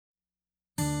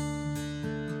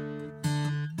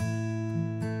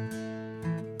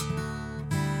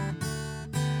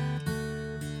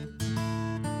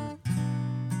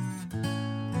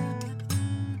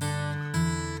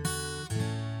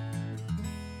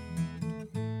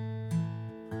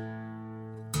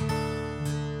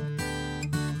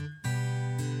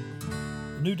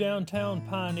New downtown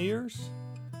pioneers,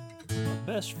 a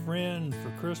best friend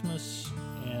for Christmas,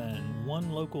 and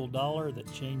one local dollar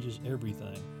that changes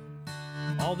everything.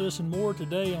 All this and more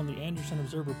today on the Anderson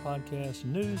Observer Podcast,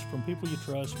 news from people you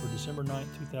trust for December 9th,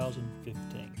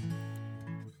 2015.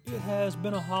 It has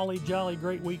been a holly jolly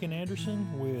great week in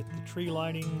Anderson with the tree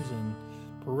lightings and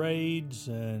parades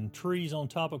and trees on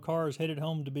top of cars headed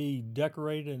home to be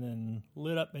decorated and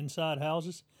lit up inside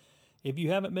houses. If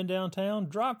you haven't been downtown,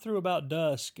 drop through about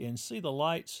dusk and see the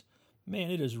lights.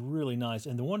 Man, it is really nice.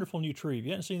 And the wonderful new tree. If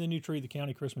you haven't seen the new tree, the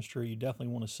county Christmas tree, you definitely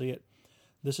want to see it.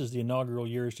 This is the inaugural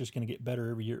year. It's just going to get better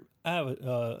every year. I have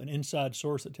an inside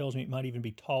source that tells me it might even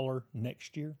be taller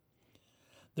next year.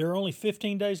 There are only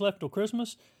 15 days left till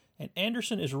Christmas, and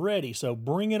Anderson is ready, so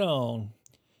bring it on.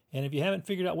 And if you haven't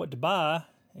figured out what to buy,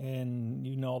 and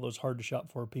you know all those hard to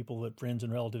shop for people, that friends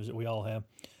and relatives that we all have,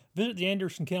 visit the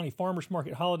Anderson County Farmers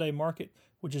Market Holiday Market,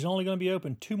 which is only going to be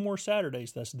open 2 more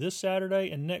Saturdays. That's this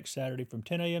Saturday and next Saturday from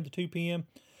 10 a.m. to 2 p.m.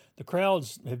 The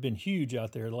crowds have been huge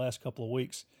out there the last couple of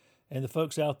weeks, and the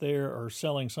folks out there are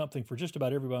selling something for just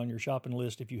about everybody on your shopping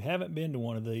list. If you haven't been to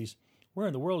one of these, where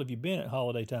in the world have you been at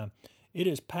holiday time? It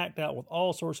is packed out with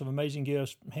all sorts of amazing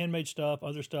gifts, handmade stuff,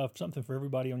 other stuff, something for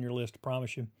everybody on your list, I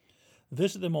promise you.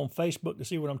 Visit them on Facebook to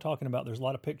see what I'm talking about. There's a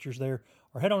lot of pictures there.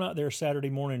 Or head on out there Saturday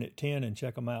morning at 10 and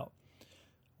check them out.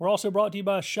 We're also brought to you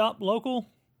by Shop Local.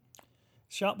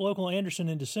 Shop Local Anderson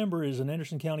in December is an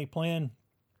Anderson County plan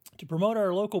to promote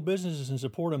our local businesses and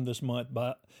support them this month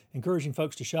by encouraging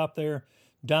folks to shop there,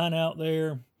 dine out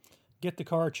there, get the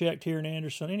car checked here in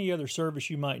Anderson, any other service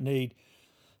you might need.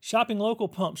 Shopping local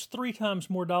pumps 3 times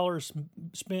more dollars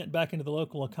spent back into the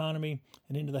local economy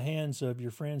and into the hands of your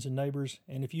friends and neighbors.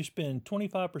 And if you spend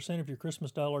 25% of your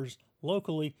Christmas dollars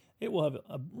locally, it will have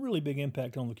a really big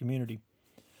impact on the community.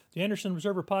 The Anderson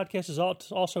Observer Podcast is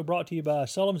also brought to you by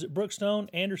Sullivan's at Brookstone,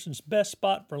 Anderson's best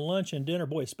spot for lunch and dinner,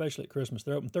 boy, especially at Christmas.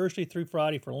 They're open Thursday through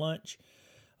Friday for lunch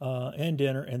and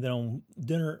dinner, and then on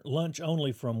lunch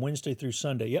only from Wednesday through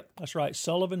Sunday. Yep, that's right,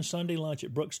 Sullivan's Sunday lunch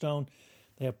at Brookstone.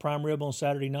 They have prime rib on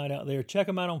Saturday night out there. Check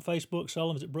them out on Facebook,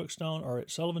 Sullivan's at Brookstone, or at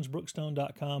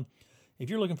sullivansbrookstone.com.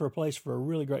 If you're looking for a place for a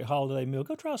really great holiday meal,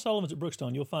 go try Sullivan's at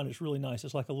Brookstone. You'll find it's really nice.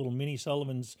 It's like a little mini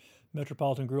Sullivan's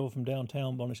Metropolitan Grill from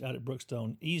downtown bonus out at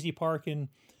Brookstone. Easy parking,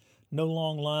 no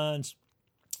long lines.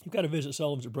 You've got to visit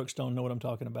Sullivan's at Brookstone and know what I'm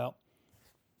talking about.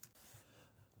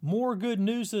 More good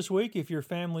news this week if your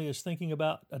family is thinking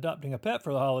about adopting a pet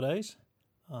for the holidays.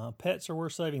 Pets are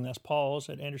worth saving. That's Paws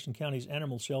at Anderson County's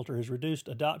Animal Shelter has reduced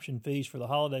adoption fees for the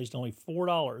holidays to only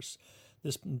 $4.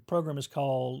 This program is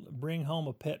called Bring Home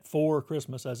a Pet for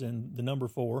Christmas, as in the number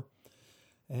 4.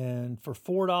 And for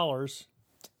 $4,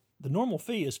 the normal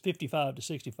fee is $55 to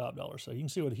 $65. So you can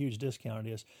see what a huge discount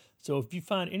it is. So if you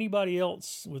find anybody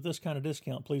else with this kind of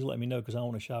discount, please let me know because I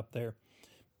want to shop there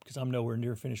because I'm nowhere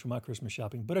near finished with my Christmas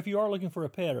shopping. But if you are looking for a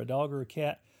pet or a dog or a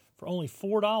cat, for only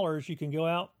 $4, you can go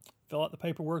out, fill out the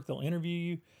paperwork, they'll interview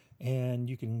you, and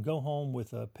you can go home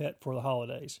with a pet for the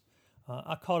holidays.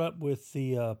 I caught up with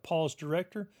the Paws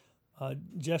director,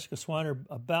 Jessica Swiner,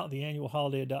 about the annual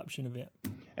holiday adoption event.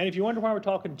 And if you wonder why we're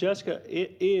talking to Jessica,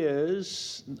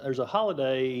 there's a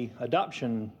holiday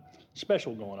adoption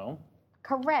special going on.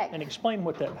 Correct. And explain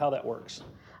how that works.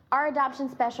 Our adoption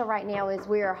special right now is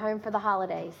we are home for the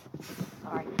holidays.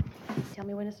 Sorry. Tell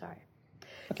me when to start.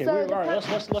 Okay, all right,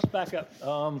 let's back up.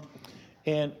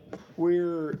 And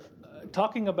we're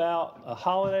talking about a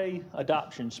holiday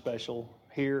adoption special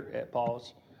here at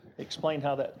Paws. Explain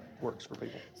how that works for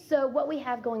people. So what we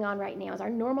have going on right now is our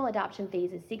normal adoption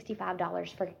fees is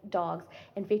 $65 for dogs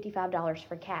and $55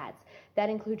 for cats. That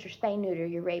includes your spay neuter,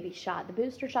 your rabies shot, the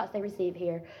booster shots they receive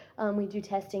here. We do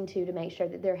testing too to make sure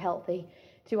that they're healthy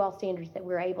to all standards that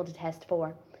we're able to test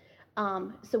for.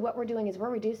 So what we're doing is we're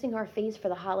reducing our fees for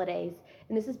the holidays,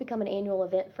 and this has become an annual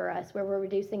event for us where we're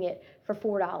reducing it for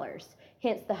 $4,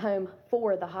 hence the home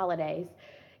for the holidays.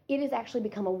 It has actually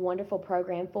become a wonderful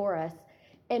program for us,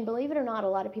 and believe it or not, a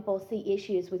lot of people see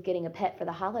issues with getting a pet for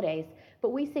the holidays,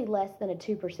 but we see less than a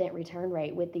 2% return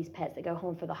rate with these pets that go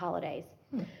home for the holidays.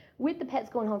 With the pets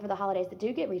going home for the holidays that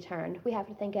do get returned, we have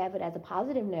to think of it as a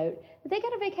positive note that they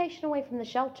got a vacation away from the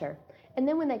shelter. And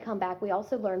then when they come back, we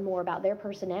also learn more about their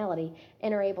personality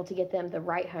and are able to get them the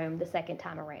right home the second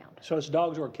time around. So it's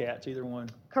dogs or cats, either one?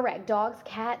 Correct. Dogs,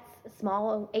 cats,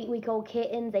 small 8-week-old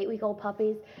kittens, 8-week-old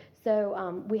puppies.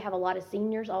 So we have a lot of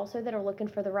seniors also that are looking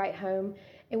for the right home.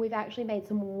 And we've actually made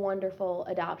some wonderful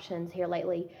adoptions here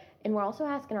lately. And we're also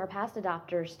asking our past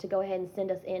adopters to go ahead and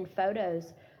send us in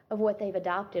photos of what they've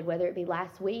adopted, whether it be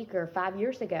last week or 5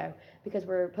 years ago, because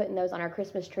we're putting those on our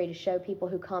Christmas tree to show people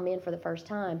who come in for the first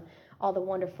time all the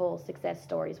wonderful success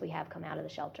stories we have come out of the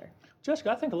shelter.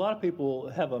 Jessica, I think a lot of people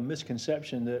have a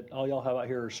misconception that all y'all have out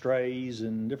here are strays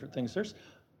and different things. There's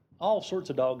all sorts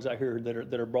of dogs out here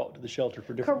that are brought to the shelter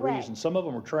for different Correct. reasons. Some of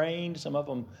them are trained, some of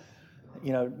them,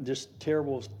 just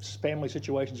terrible family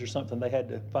situations or something. They had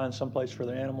to find some place for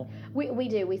their animal. We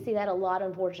do. We see that a lot,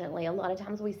 unfortunately. A lot of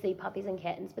times we see puppies and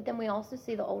kittens, but then we also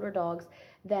see the older dogs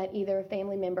that either a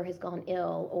family member has gone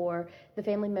ill or the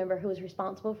family member who was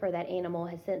responsible for that animal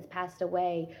has since passed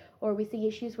away, or we see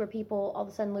issues where people all of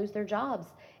a sudden lose their jobs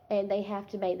and they have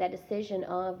to make that decision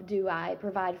of, do I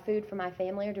provide food for my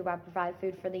family or do I provide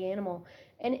food for the animal?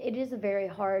 And it is a very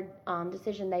hard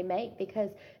decision they make,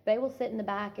 because they will sit in the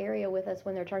back area with us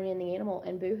when they're turning in the animal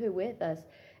and boohoo with us,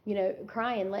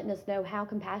 crying, letting us know how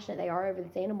compassionate they are over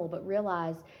this animal, but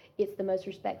realize it's the most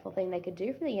respectful thing they could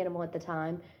do for the animal at the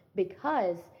time,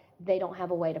 because they don't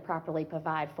have a way to properly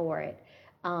provide for it.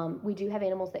 We do have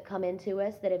animals that come into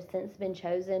us that have since been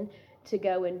chosen to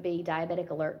go and be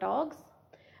diabetic alert dogs.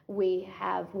 We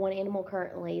have one animal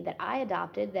currently that I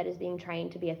adopted that is being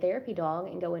trained to be a therapy dog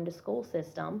and go into school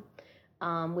system.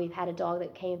 We've had a dog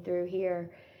that came through here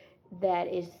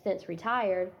that is since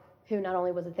retired, who not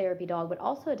only was a therapy dog but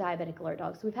also a diabetic alert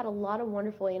dog. So we've had a lot of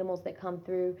wonderful animals that come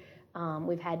through.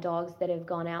 We've had dogs that have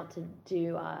gone out to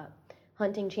do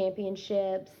hunting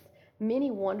championships,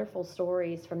 many wonderful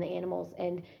stories from the animals.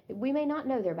 And we may not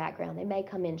know their background. They may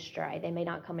come in stray. They may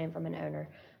not come in from an owner.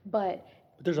 But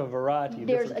there's a variety of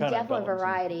there's different kind of dogs. There's a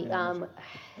variety.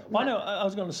 Well, I know, I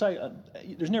was going to say,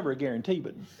 there's never a guarantee,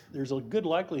 but there's a good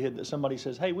likelihood that somebody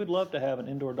says, hey, we'd love to have an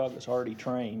indoor dog that's already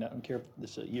trained. I don't care if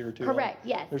it's a year or two. Correct,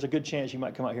 yes. There's a good chance you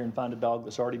might come out here and find a dog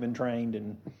that's already been trained.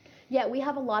 And yeah, we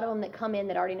have a lot of them that come in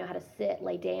that already know how to sit,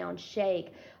 lay down,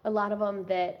 shake. A lot of them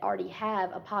that already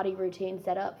have a potty routine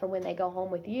set up for when they go home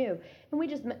with you. And we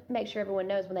just make sure everyone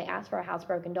knows when they ask for a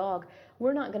housebroken dog,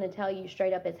 we're not going to tell you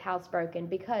straight up it's housebroken,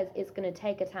 because it's going to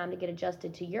take a time to get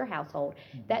adjusted to your household.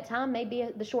 Mm-hmm. That time may be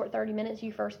the short 30 minutes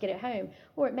you first get at home,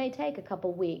 or it may take a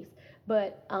couple weeks.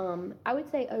 But I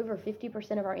would say over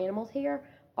 50% of our animals here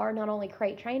are not only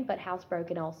crate trained, but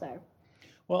housebroken also.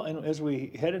 Well, and as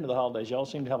we head into the holidays, y'all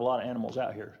seem to have a lot of animals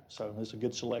out here. So there's a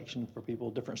good selection for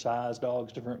people, different size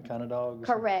dogs, different kind of dogs.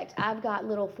 Correct. I've got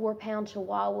little 4-pound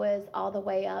Chihuahuas all the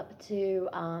way up to,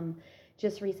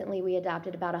 just recently we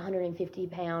adopted about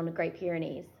 150-pound Great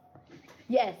Pyrenees.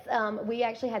 Yes, we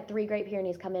actually had 3 Great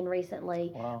Pyrenees come in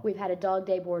recently. Wow. We've had a Dog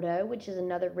de Bordeaux, which is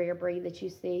another rare breed that you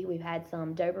see. We've had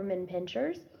some Doberman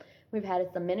Pinschers. We've had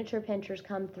some miniature Pinschers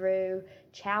come through,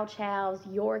 Chow Chows,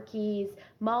 Yorkies,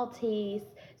 Maltese.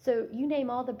 So you name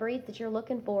all the breeds that you're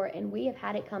looking for, and we have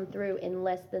had it come through in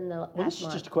less than the last month. This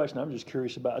is just a question I'm just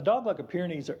curious about. A dog like a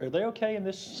Pyrenees, are they okay in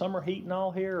this summer heat and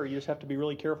all here, or you just have to be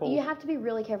really careful? You have to be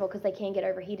really careful because they can get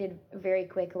overheated very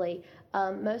quickly.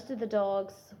 Most of the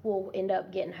dogs will end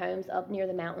up getting homes up near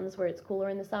the mountains where it's cooler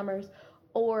in the summers,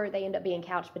 or they end up being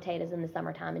couch potatoes in the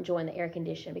summertime, enjoying the air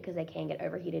condition, because they can get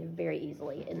overheated very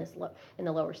easily in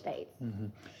the lower states. Mm-hmm.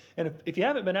 And if you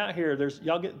haven't been out here,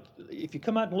 if you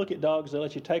come out and look at dogs, they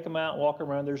let you take them out, walk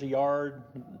around. There's a yard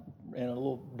and a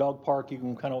little dog park. You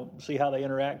can kind of see how they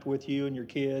interact with you and your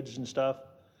kids and stuff.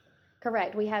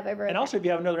 Correct. We have over. And also, if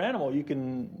you have another animal, you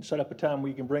can set up a time where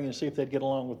you can bring in and see if they'd get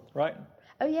along with, right?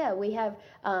 Oh yeah, we have.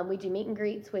 We do meet and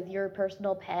greets with your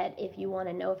personal pet. If you want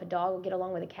to know if a dog will get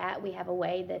along with a cat, we have a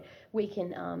way that we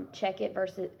can check it.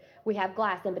 Versus, we have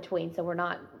glass in between, so we're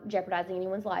not jeopardizing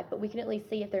anyone's life. But we can at least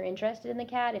see if they're interested in the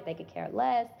cat, if they could care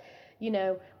less.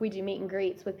 We do meet and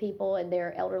greets with people and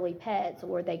their elderly pets,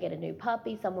 or they get a new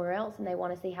puppy somewhere else and they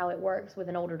want to see how it works with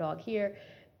an older dog here.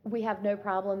 We have no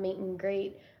problem meet and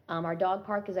greet. Our dog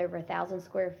park is over 1,000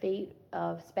 square feet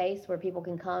of space where people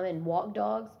can come and walk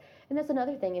dogs. And that's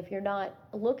another thing, if you're not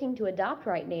looking to adopt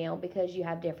right now because you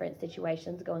have different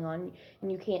situations going on and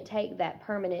you can't take that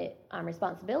permanent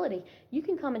responsibility, you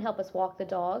can come and help us walk the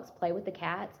dogs, play with the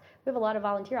cats. We have a lot of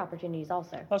volunteer opportunities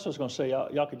also. That's what I was going to say.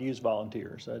 Y'all could use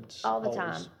volunteers. That's all the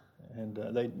time. And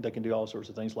they can do all sorts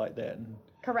of things like that and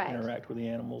correct. Interact with the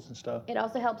animals and stuff. It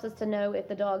also helps us to know if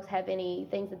the dogs have any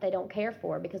things that they don't care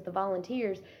for, because the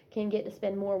volunteers can get to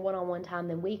spend more one-on-one time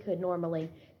than we could normally.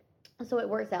 So it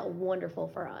works out wonderful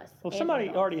for us. Well, if somebody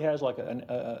already has like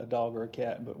a dog or a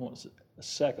cat but wants a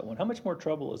second one, how much more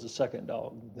trouble is a second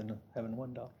dog than having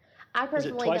one dog? I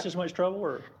personally is it twice as much trouble?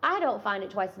 Or I don't find it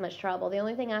twice as much trouble. The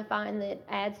only thing I find that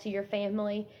adds to your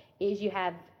family is you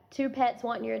have 2 pets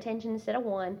wanting your attention instead of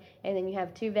 1, and then you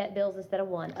have 2 vet bills instead of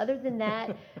 1. Other than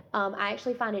that, I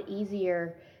actually find it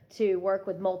easier to work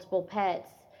with multiple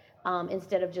pets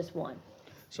instead of just 1.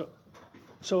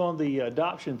 So on the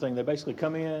adoption thing, they basically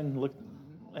come in, look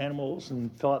at animals,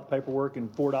 and fill out the paperwork,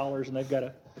 and $4, and they've got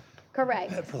a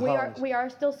Correct. for the We holidays. are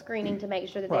still screening to make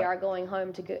sure that Right. they are going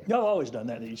home to good. Y'all have always done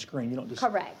that you screen. You don't just...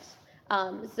 Correct.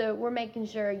 So we're making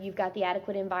sure you've got the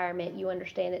adequate environment. You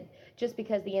understand that just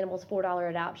because the animal's $4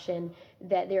 adoption,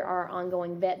 that there are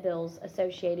ongoing vet bills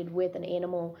associated with an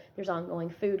animal. There's ongoing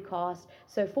food costs.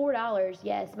 So $4,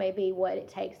 yes, may be what it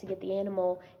takes to get the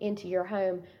animal into your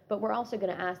home. But we're also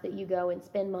going to ask that you go and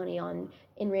spend money on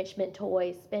enrichment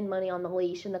toys, spend money on the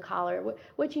leash and the collar,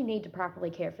 what you need to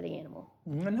properly care for the animal.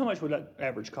 And how much would that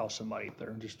average cost somebody if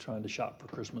they're just trying to shop for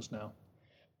Christmas now?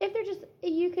 If they're just,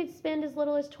 you could spend as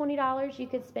little as $20. You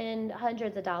could spend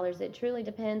hundreds of dollars. It truly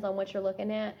depends on what you're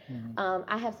looking at.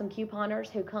 I have some couponers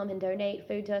who come and donate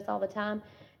food to us all the time,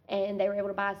 and they were able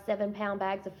to buy 7-pound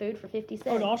bags of food for 50 cents.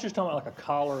 Oh, no, I was just talking about like a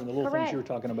collar and the little Correct. things you were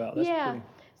talking about. That's Yeah. pretty...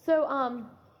 So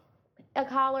a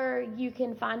collar, you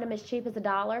can find them as cheap as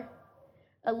 $1.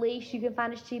 A leash, you can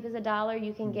find as cheap as $1.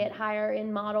 You can get higher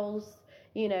end models,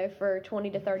 for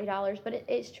 $20 to $30. But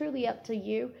it's truly up to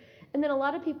you. And then a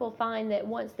lot of people find that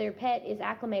once their pet is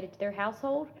acclimated to their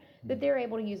household, that they're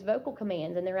able to use vocal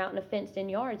commands and they're out in a fenced-in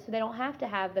yard, so they don't have to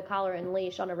have the collar and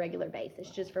leash on a regular basis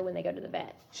just for when they go to the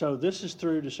vet. So this is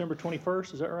through December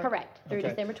 21st, is that right? Correct, through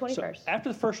December 21st. So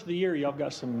after the first of the year, y'all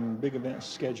got some big events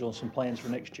scheduled, some plans for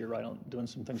next year, right? On doing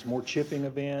some things, more chipping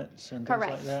events and things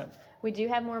like that? We do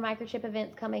have more microchip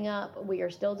events coming up. We are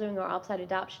still doing our offsite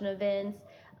adoption events.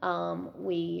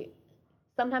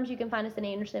 Sometimes you can find us in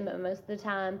Anderson, but most of the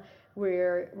time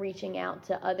we're reaching out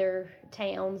to other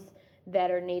towns that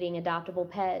are needing adoptable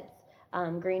pets.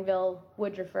 Greenville,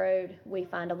 Woodruff Road, we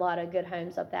find a lot of good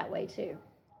homes up that way too.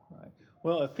 Right.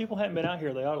 Well, if people haven't been out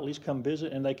here, they ought to at least come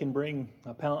visit, and they can bring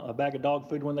a bag of dog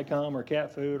food when they come, or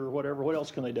cat food, or whatever. What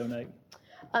else can they donate?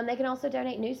 They can also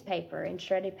donate newspaper and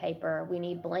shredded paper. We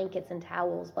need blankets and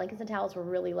towels. Blankets and towels were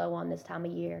really low on this time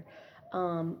of year.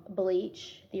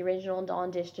 Bleach, the original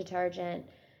Dawn dish detergent,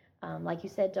 like you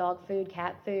said, dog food,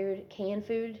 cat food, canned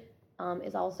food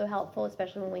is also helpful,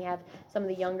 especially when we have some of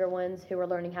the younger ones who are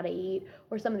learning how to eat,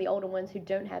 or some of the older ones who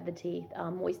don't have the teeth.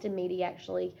 Moist and Meaty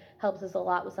actually helps us a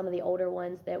lot with some of the older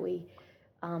ones that we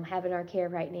have in our care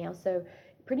right now. So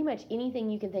pretty much anything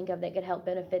you can think of that could help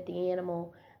benefit the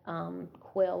animal.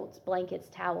 Quilts, blankets,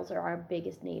 towels are our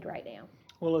biggest need right now.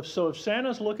 Well, if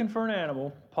Santa's looking for an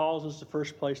animal, Paul's is the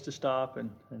first place to stop and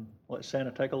let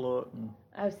Santa take a look.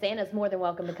 Santa's more than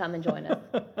welcome to come and join us.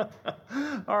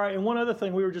 All right, and one other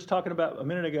thing we were just talking about a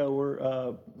minute ago,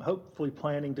 we're hopefully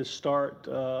planning to start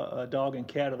a dog and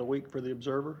cat of the week for the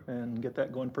Observer and get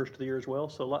that going first of the year as well.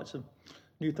 So lots of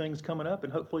new things coming up,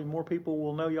 and hopefully more people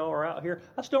will know y'all are out here.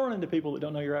 I still run into people that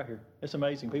don't know you're out here. It's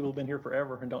amazing. People have been here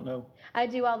forever and don't know. I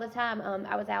do all the time.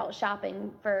 I was out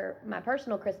shopping for my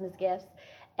personal Christmas gifts,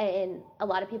 and a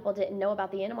lot of people didn't know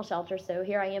about the animal shelter, so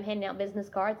here I am handing out business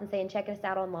cards and saying check us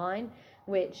out online,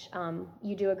 which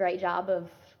you do a great job of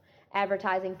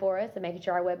advertising for us and making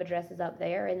sure our web address is up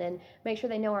there, and then make sure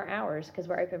they know our hours, because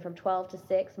we're open from 12 to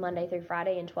 6 Monday through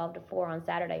Friday and 12 to 4 on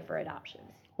Saturday for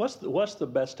adoptions. What's the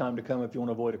best time to come if you want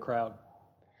to avoid a crowd?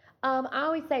 I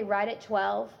always say right at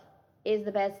 12 is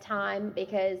the best time,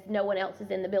 because no one else is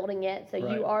in the building yet, so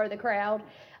Right. you are the crowd.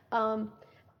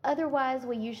 Otherwise,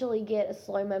 we usually get a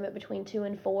slow moment between 2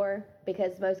 and 4,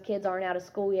 because most kids aren't out of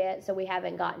school yet, so we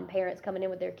haven't gotten parents coming in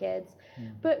with their kids.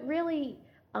 But really,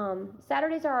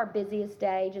 Saturdays are our busiest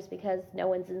day just because no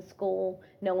one's in school,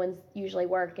 no one's usually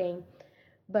working.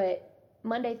 But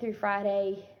Monday through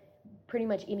Friday, pretty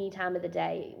much any time of the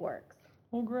day works.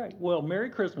 Well, great. Well, Merry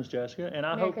Christmas, Jessica, and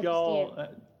I Merry hope Christmas y'all. to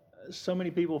So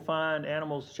many people find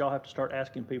animals that y'all have to start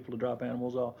asking people to drop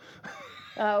animals off.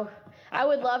 Oh, I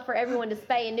would love for everyone to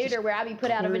spay and neuter where I be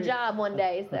put out of a Great. job one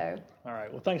day, so. All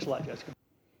right. Well, thanks a lot, Jessica.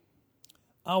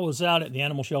 I was out at the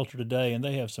animal shelter today, and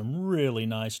they have some really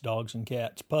nice dogs and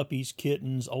cats, puppies,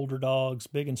 kittens, older dogs,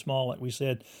 big and small, like we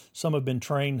said. Some have been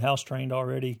house trained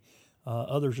already.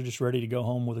 Others are just ready to go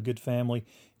home with a good family.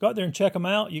 Go out there and check them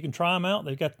out. You can try them out.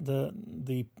 They've got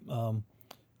the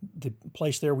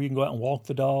place there where you can go out and walk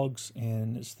the dogs,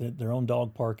 and it's their own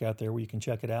dog park out there where you can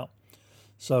check it out.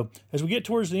 So as we get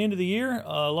towards the end of the year,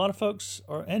 a lot of folks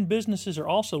and businesses are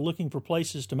also looking for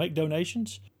places to make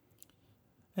donations.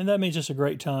 And that means it's a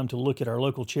great time to look at our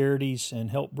local charities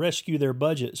and help rescue their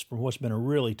budgets from what's been a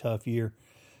really tough year.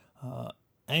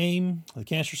 AIM, the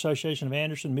Cancer Association of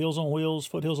Anderson, Meals on Wheels,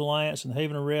 Foothills Alliance, and the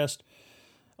Haven of Rest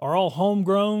are all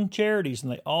homegrown charities,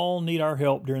 and they all need our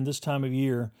help during this time of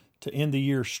year to end the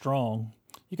year strong.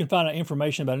 You can find out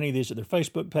information about any of these at their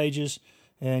Facebook pages,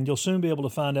 and you'll soon be able to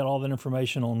find out all that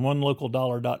information on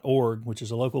onelocaldollar.org, which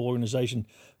is a local organization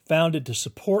founded to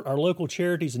support our local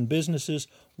charities and businesses,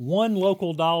 one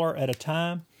local dollar at a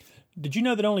time. Did you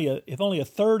know that if only a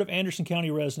third of Anderson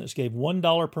County residents gave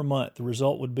 $1 per month, the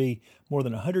result would be more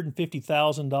than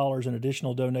 $150,000 in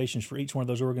additional donations for each one of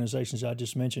those organizations I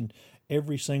just mentioned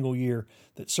every single year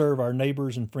that serve our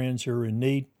neighbors and friends who are in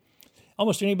need?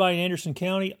 Almost anybody in Anderson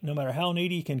County, no matter how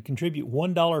needy, can contribute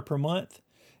 $1 per month,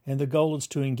 and the goal is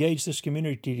to engage this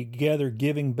community together,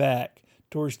 giving back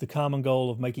towards the common goal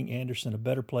of making Anderson a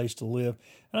better place to live.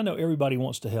 And I know everybody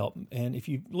wants to help. And if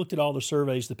you've looked at all the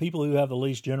surveys, the people who have the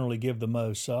least generally give the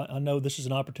most. So I know this is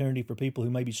an opportunity for people who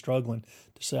may be struggling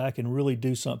to say, I can really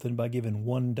do something by giving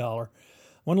 $1.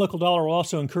 One local dollar will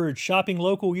also encourage shopping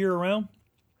local year-round.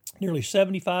 Nearly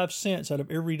 75 cents out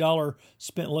of every dollar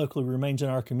spent locally remains in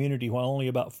our community, while only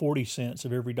about 40 cents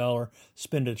of every dollar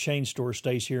spent at a chain store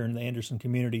stays here in the Anderson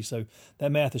community. So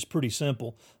that math is pretty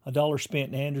simple. A dollar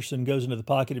spent in Anderson goes into the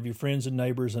pocket of your friends and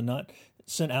neighbors and not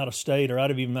sent out of state or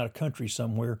even out of country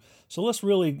somewhere. So let's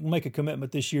really make a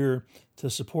commitment this year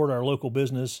to support our local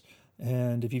business.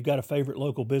 And if you've got a favorite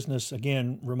local business,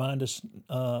 again, remind us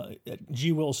at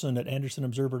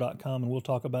gwilson@andersonobserver.com, and we'll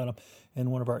talk about them in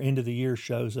one of our end-of-the-year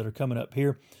shows that are coming up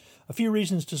here. A few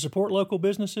reasons to support local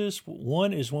businesses.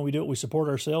 One is when we do it, we support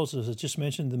ourselves. As I just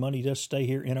mentioned, the money does stay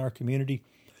here in our community,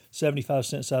 75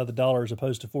 cents out of the dollar as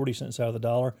opposed to 40 cents out of the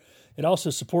dollar. It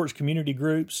also supports community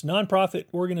groups. Nonprofit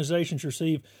organizations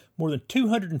receive more than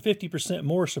 250%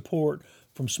 more support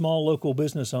from small local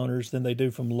business owners than they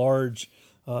do from large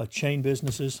chain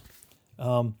businesses.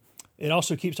 It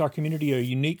also keeps our community a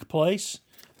unique place.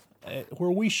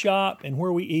 Where we shop and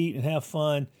where we eat and have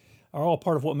fun are all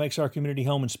part of what makes our community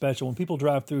home and special. When people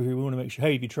drive through here, we want to make sure,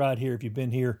 hey, have you tried here? If you've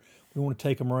been here, we want to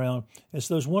take them around. It's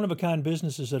those one-of-a-kind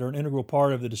businesses that are an integral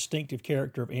part of the distinctive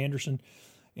character of Anderson.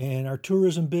 And our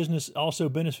tourism business also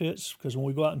benefits because when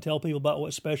we go out and tell people about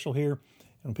what's special here, and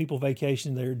when people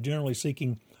vacation, they're generally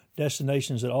seeking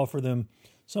destinations that offer them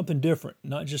something different,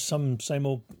 not just some same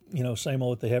old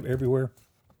that they have everywhere.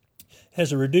 It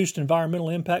has a reduced environmental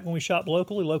impact when we shop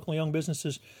locally. Locally owned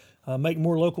businesses make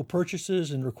more local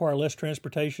purchases and require less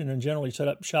transportation and generally set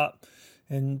up shop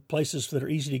in places that are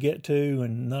easy to get to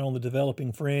and not on the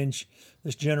developing fringe.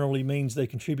 This generally means they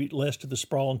contribute less to the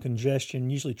sprawl and congestion.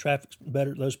 Usually traffic's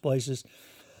better at those places.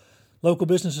 Local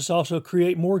businesses also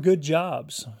create more good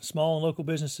jobs. Small and local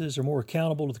businesses are more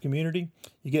accountable to the community.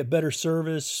 You get better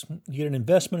service. You get an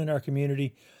investment in our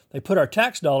community. They put our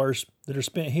tax dollars that are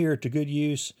spent here to good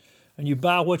use, and you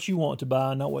buy what you want to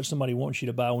buy, not what somebody wants you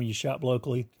to buy when you shop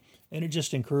locally. And it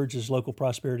just encourages local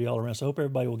prosperity all around. So I hope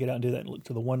everybody will get out and do that and look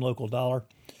to the one local dollar.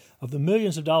 Of the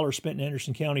millions of dollars spent in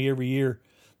Anderson County every year,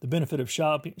 the benefit of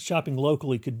shopping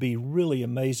locally could be really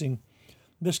amazing.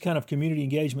 This kind of community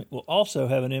engagement will also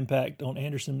have an impact on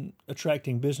Anderson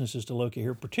attracting businesses to locate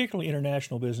here, particularly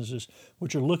international businesses,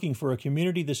 which are looking for a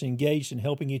community that's engaged in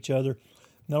helping each other,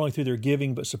 not only through their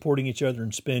giving, but supporting each other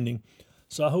and spending.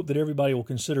 So I hope that everybody will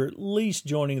consider at least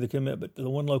joining the commitment to the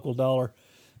one local dollar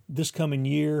this coming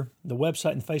year. The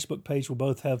website and Facebook page will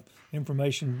both have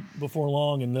information before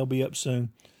long, and they'll be up soon.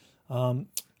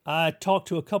 I talked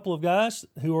to a couple of guys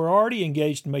who are already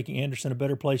engaged in making Anderson a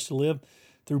better place to live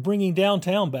through bringing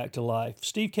downtown back to life.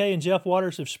 Steve Kay and Jeff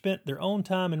Waters have spent their own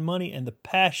time and money and the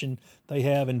passion they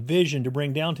have and vision to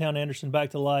bring downtown Anderson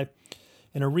back to life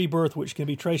in a rebirth which can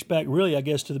be traced back really, I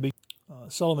guess, to the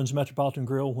Sullivan's Metropolitan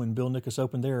Grill when Bill Nickus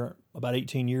opened there about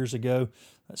 18 years ago.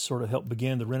 That sort of helped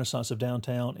begin the renaissance of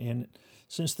downtown. And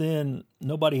since then,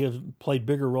 nobody has played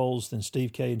bigger roles than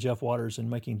Steve Kay and Jeff Waters in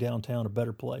making downtown a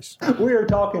better place. We are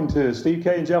talking to Steve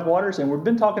Kay and Jeff Waters, and we've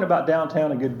been talking about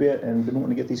downtown a good bit and been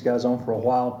wanting to get these guys on for a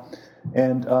while.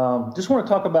 And just want to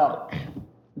talk about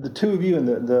the two of you and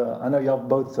I know y'all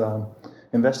both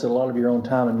invested a lot of your own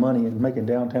time and money in making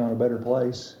downtown a better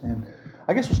place. And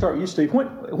I guess we'll start with you, Steve.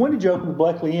 When did you open the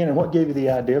Bleckley Inn, and what gave you the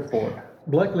idea for it?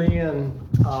 Bleckley Inn,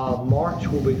 March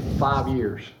will be 5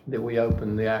 years that we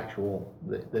opened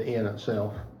the inn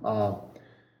itself.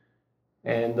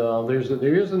 And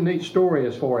there is a neat story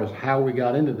as far as how we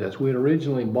got into this. We had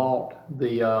originally bought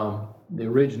the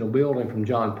original building from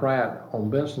John Pratt on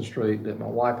Benson Street that my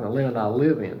wife and Lynn and I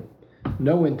live in.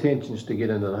 No intentions to get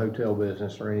into the hotel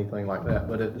business or anything like that,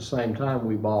 but at the same time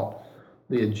we bought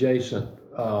the adjacent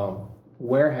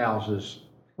warehouses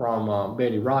from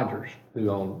Betty Rogers, who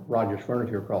owned Rogers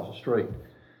Furniture across the street.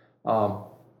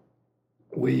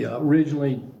 We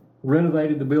originally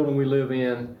renovated the building we live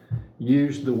in,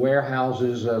 used the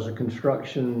warehouses as a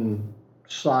construction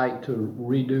site to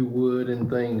redo wood and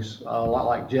things, a lot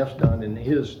like Jeff's done in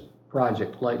his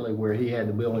project lately, where he had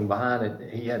the building behind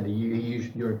it he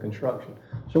used during construction.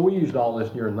 So we used all this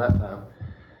during that time.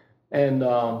 And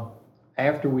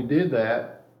after we did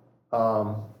that,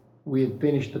 we had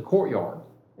finished the courtyard.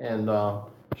 And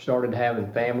started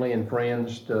having family and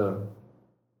friends to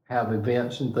have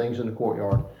events and things in the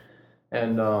courtyard.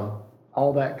 And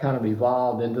all that kind of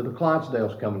evolved into the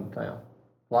Clydesdales coming to town.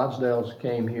 Clydesdales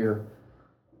came here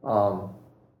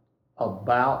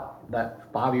about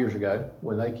that 5 years ago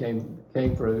when they came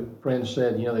through. Friends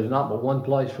said, you know, there's not but one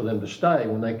place for them to stay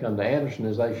when they come to Anderson,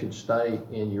 is they should stay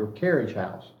in your carriage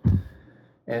house.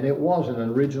 And it was an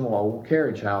original old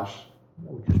carriage house,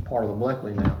 which is part of the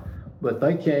Bleckley now. But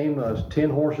they came, 10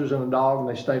 horses and a dog, and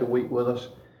they stayed a week with us.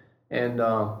 And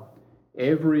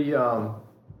every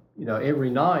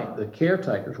night, the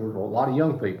caretakers were a lot of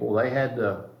young people. They had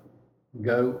to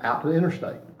go out to the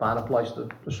interstate to find a place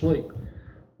to sleep.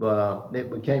 But it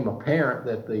became apparent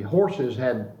that the horses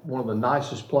had one of the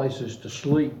nicest places to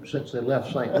sleep since they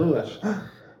left St. Louis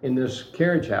in this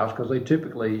carriage house, because they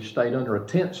typically stayed under a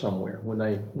tent somewhere when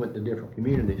they went to different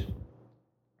communities.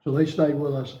 So they stayed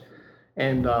with us,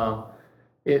 and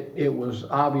it was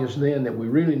obvious then that we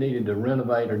really needed to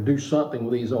renovate or do something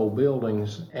with these old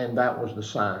buildings, and that was the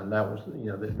sign. That was,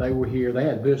 you know, that they were here. They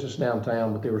had business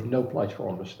downtown, but there was no place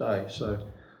for them to stay. So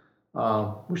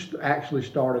we actually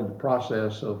started the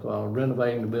process of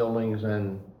renovating the buildings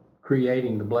and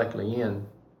creating the Bleckley Inn.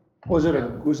 Was it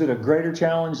a greater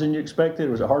challenge than you expected?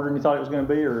 Was it harder than you thought it was going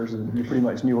to be, or you pretty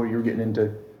much knew what you were getting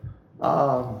into?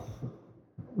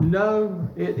 No,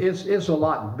 it's a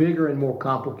lot bigger and more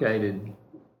complicated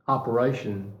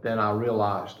operation than I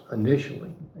realized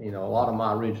initially. You know, a lot of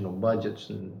my original budgets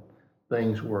and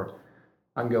things were,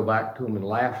 I can go back to them and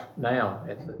laugh now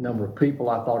at the number of people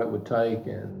I thought it would take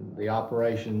and the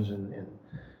operations, and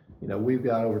you know, we've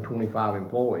got over 25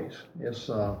 employees.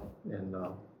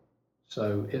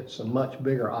 So it's a much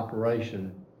bigger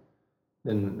operation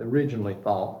than originally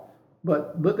thought.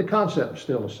 But the concept is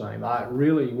still the same. I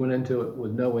really went into it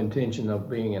with no intention of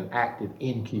being an active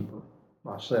innkeeper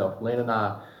myself. Lynn and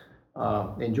I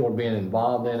enjoyed being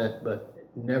involved in it, but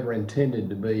never intended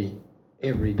to be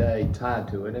every day tied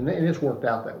to it. And it's worked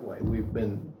out that way. We've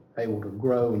been able to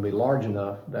grow and be large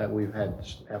enough that we've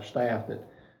have staff that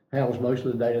handles most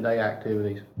of the day-to-day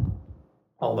activities.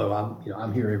 Although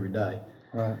I'm here every day.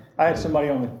 Right. I had somebody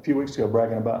on a few weeks ago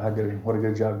bragging about what a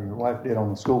good job your wife did on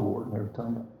the school board. And they were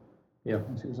talking about. Yeah,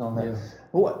 she was on that.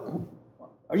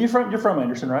 Yeah. You're from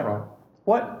Anderson, right? Right.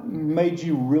 What made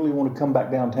you really want to come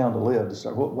back downtown to live?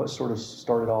 What sort of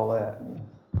started all that?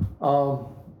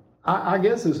 I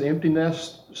guess it's empty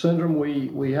nest syndrome.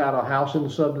 We had a house in the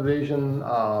subdivision,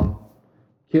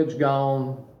 kids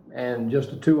gone, and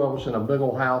just the two of us in a big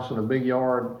old house in a big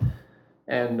yard.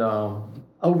 And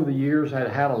over the years,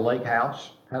 had a lake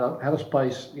house, had a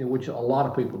space in which a lot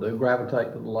of people do,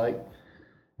 gravitate to the lake,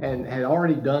 and had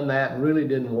already done that and really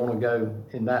didn't want to go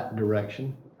in that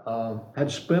direction.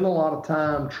 Had spent a lot of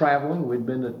time traveling. We'd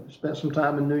spent some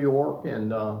time in New York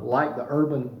and liked the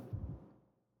urban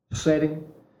setting,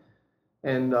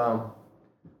 and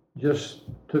just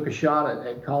took a shot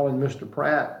at calling Mr.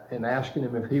 Pratt and asking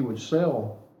him if he would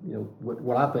sell, you know,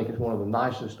 what I think is one of the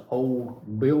nicest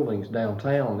old buildings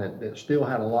downtown that still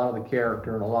had a lot of the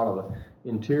character and a lot of the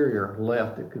interior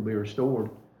left that could be restored.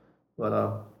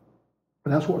 But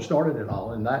that's what started it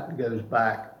all, and that goes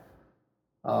back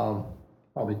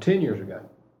probably 10 years ago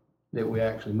that we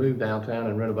actually moved downtown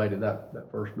and renovated that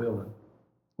first building.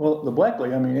 Well, the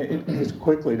Bleckley, I mean, it has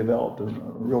quickly developed a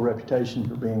real reputation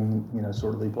for being, you know,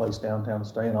 sort of the place downtown to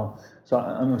stay and all. So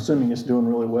I'm assuming it's doing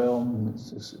really well, and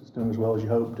it's doing as well as you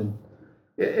hoped. And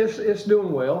it's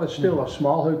doing well. It's still a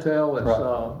small hotel. It's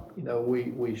right. You know,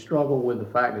 we struggle with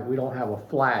the fact that we don't have a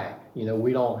flag. You know,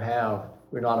 we're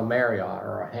not a Marriott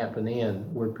or a Hampton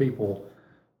Inn where people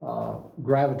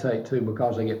gravitate to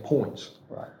because they get points.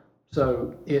 Right.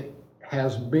 So it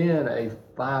has been a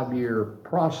 5-year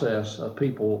process of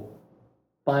people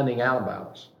finding out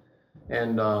about us.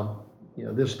 And, you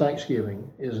know, this Thanksgiving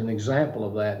is an example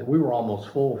of that. We were almost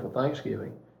full for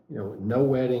Thanksgiving, you know, no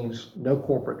weddings, no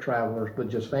corporate travelers, but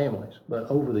just families.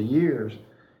 But over the years,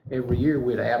 every year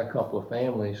we'd add a couple of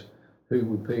families who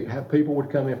would have people would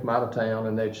come in from out of town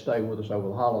and they'd stay with us over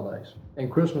the holidays.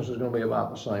 And Christmas is going to be about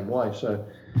the same way. So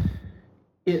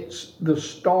it's the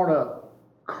startup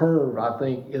curve, I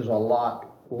think, is a lot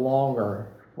longer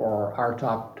for our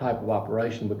type of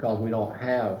operation because we don't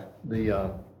have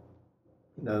the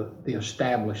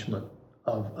establishment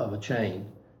of a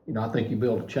chain. You know, I think you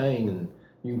build a chain and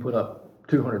you can put up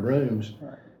 200 rooms,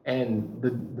 right, and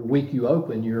the week you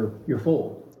open, you're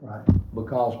full, right?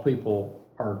 Because people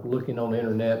are looking on the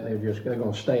internet and they're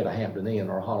going to stay at a Hampton Inn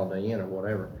or a Holiday Inn or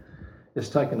whatever. It's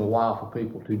taken a while for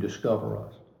people to discover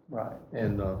us, right?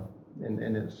 And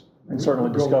it's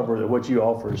certainly discover that what you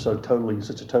offer is such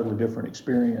a totally different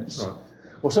experience. Right.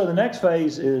 Well, so the next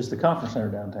phase is the conference center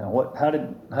downtown. How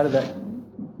did that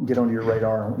get onto your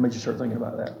radar, and what made you start thinking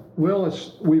about that? Well,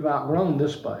 we've outgrown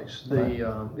this space.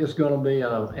 It's going to be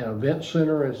an event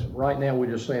center. Right now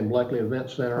we're just saying Bleckley Event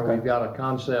Center. Okay. We've got a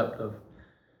concept of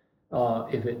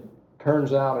if it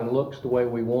turns out and looks the way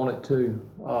we want it to,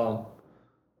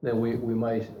 then we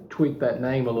may tweak that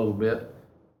name a little bit.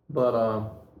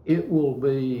 But it will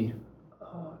be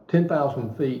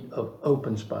 10,000 feet of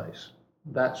open space.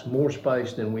 That's more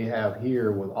space than we have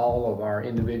here with all of our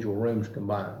individual rooms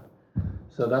combined.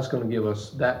 So that's going to give us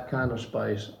that kind of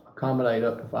space, accommodate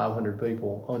up to 500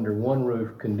 people under one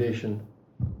roof condition.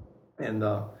 And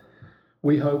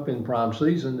we hope in prime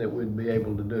season that we'd be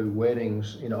able to do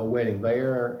weddings, a wedding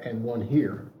there and one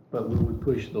here. But we would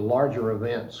push the larger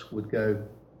events would go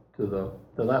to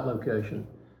that location,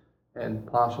 and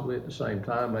possibly at the same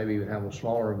time maybe even have a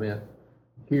smaller event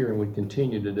here, and we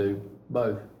continue to do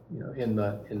both, in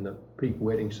the peak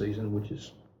wedding season, which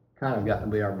is kind of gotten to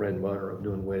be our bread and butter of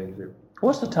doing weddings there.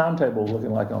 What's the timetable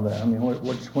looking like on that? I mean, when do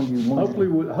you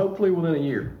Hopefully within a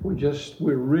year.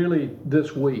 We're really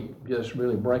this week just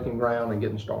really breaking ground and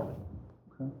getting started.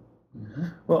 Okay. Mm-hmm.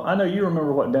 Well, I know you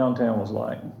remember what downtown was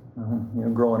like.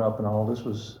 Growing up and all. This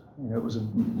was, it was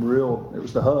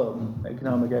the hub,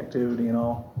 economic activity and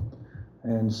all.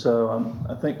 And so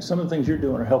I think some of the things you're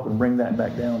doing are helping bring that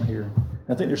back down here.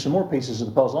 I think there's some more pieces of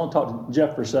the puzzle. I want to talk to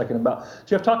Jeff for a second about,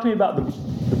 Jeff, talk to me about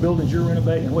the buildings you're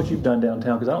renovating and what you've done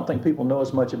downtown, because I don't think people know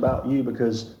as much about you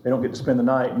because they don't get to spend the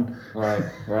night.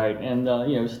 Right.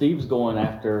 And, Steve's going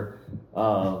after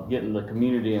getting the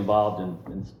community involved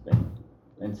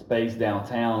in space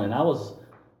downtown. And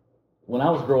when I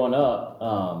was growing up,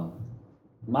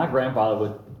 my grandfather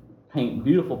would paint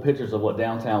beautiful pictures of what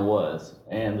downtown was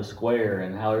and the square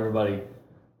and how everybody,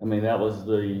 that was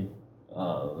the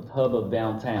hub of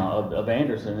downtown, of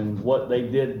Anderson, and what they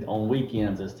did on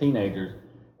weekends as teenagers.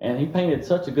 And he painted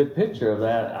such a good picture of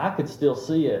that, I could still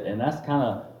see it. And that's kind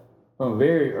of, from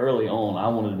very early on, I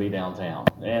wanted to be downtown.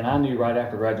 And I knew right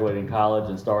after graduating college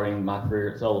and starting my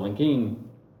career at Sullivan King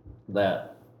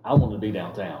that I wanted to be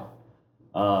downtown.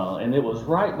 And it was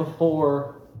right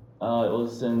before, it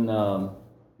was in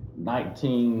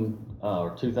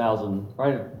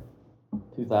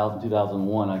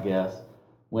 2001, I guess,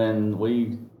 when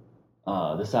we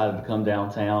decided to come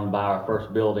downtown and buy our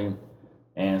first building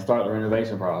and start the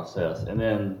renovation process. And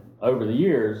then over the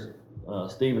years,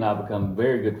 Steve and I become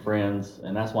very good friends,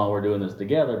 and that's why we're doing this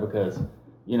together, because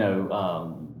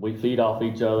we feed off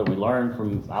each other. I learned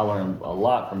a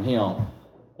lot from him,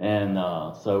 and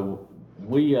so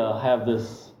we have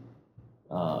this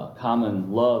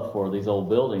common love for these old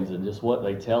buildings and just what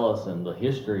they tell us and the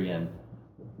history. And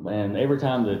every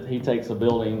time that he takes a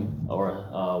building or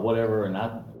whatever, and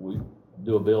we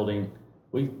do a building,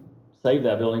 we save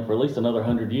that building for at least another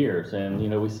 100 years. And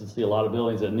we see a lot of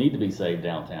buildings that need to be saved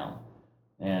downtown.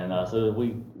 And so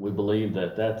we believe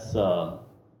that that's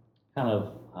kind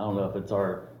of, I don't know if it's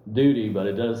our duty, but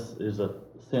is a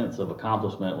sense of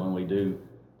accomplishment when we do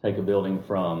take a building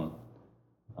from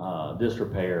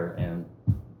disrepair and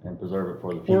preserve it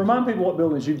for the future. Well, remind people what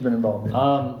buildings you've been involved in.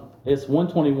 It's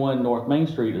 121 North Main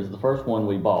Street is the first one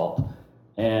we bought,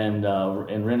 and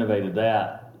renovated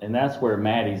that, and that's where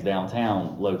Maddie's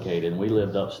downtown located, and we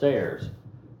lived upstairs.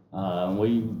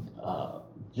 We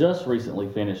just recently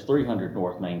finished 300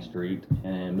 North Main Street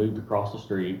and moved across the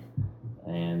street,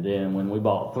 and then when we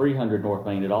bought 300 North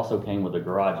Main, it also came with a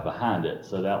garage behind it,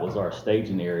 so that was our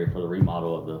staging area for the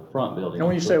remodel of the front building. And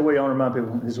when you say we, I want to remind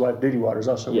people, his wife Dee Dee Waters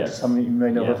also, yes. Some of you may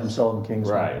know her from Sullivan King's.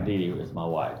 Right, Dee Dee is my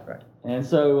wife. Right. And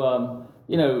so,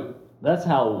 that's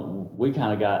how we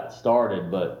kind of got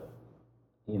started, but,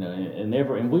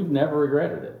 and we've never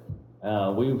regretted it.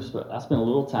 I spent a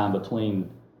little time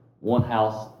between one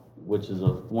house, which is a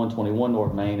 121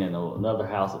 North Main, and another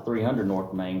house at 300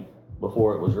 North Main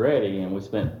before it was ready, and we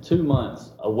spent 2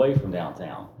 months away from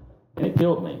downtown, and it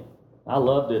killed me. I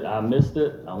loved it. I missed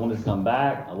it. I wanted to come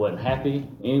back. I wasn't happy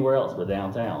anywhere else but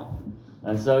downtown.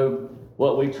 And so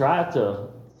what we tried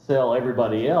to tell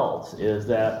everybody else is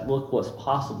that look what's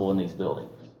possible in these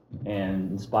buildings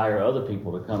and inspire other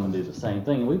people to come and do the same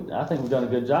thing. I think we've done a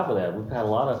good job of that. We've had a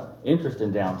lot of interest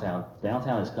in downtown.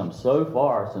 Downtown has come so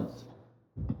far since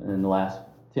in the last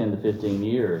 10 to 15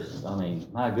 years.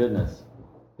 My goodness,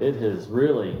 it has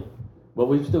really, but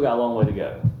we've still got a long way to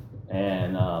go.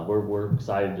 And we're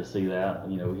excited to see that.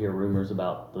 We hear rumors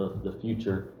about the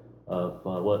future of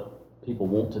what people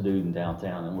want to do in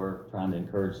downtown, and we're trying to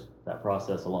encourage that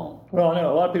process along. Well, I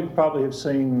know a lot of people probably have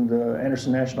seen the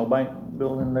Anderson National Bank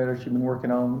building there that you've been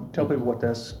working on. Tell people what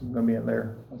that's going to be in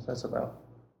there. What's that's about?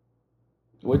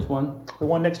 Which one? The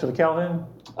one next to the Calhoun?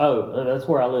 Oh, that's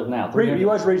where I live now. You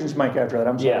was Regions Bank after that.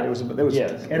 I'm sorry. Yeah. It was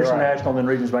Yes, Anderson right. National, then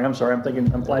Regions Bank. I'm sorry.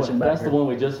 I'm flashing back. That's here. the one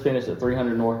we just finished at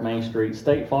 300 North Main Street.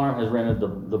 State Farm has rented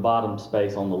the bottom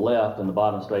space on the left, and the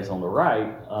bottom space on the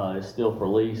right is still for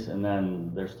lease. And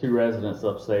then there's 2 residents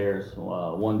upstairs,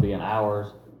 one being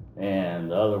ours, and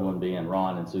the other one being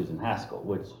Ron and Susan Haskell,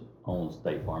 which owns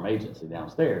State Farm Agency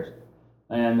downstairs.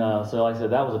 And so, like I said,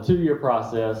 that was a 2-year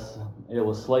process. It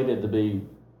was slated to be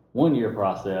 1-year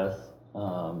process,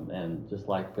 and just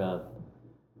like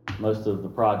most of the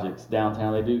projects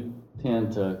downtown, they do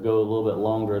tend to go a little bit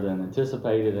longer than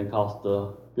anticipated and cost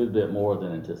a good bit more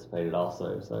than anticipated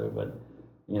also. So, but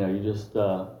you just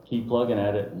keep plugging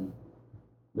at it and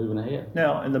moving ahead.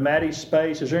 Now, in the Maddie's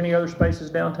space, is there any other spaces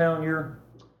downtown you're?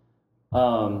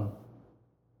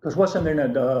 Because what's in there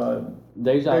now?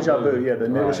 Deja Vu, yeah,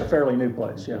 it's a fairly new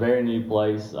place. Yeah, very new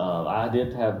place. I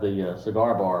did have the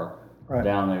cigar bar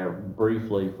down there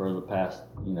briefly for the past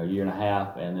year and a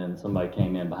half, and then somebody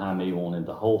came in behind me wanted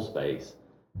the whole space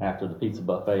after the pizza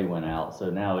buffet went out. So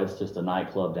now it's just a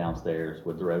nightclub downstairs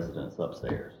with the residents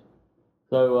upstairs.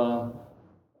 So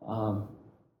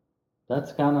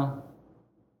that's kind of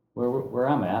where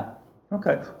I'm at.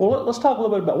 Okay. Well, let's talk a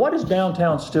little bit about what does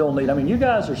downtown still need. I mean, you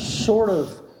guys are sort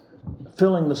of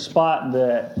filling the spot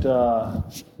that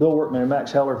Bill Workman and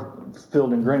Max Heller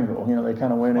filled in Greenville. They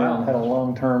kind of went in and had a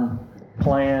long-term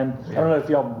plan. I don't know if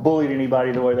y'all bullied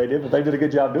anybody the way they did, but they did a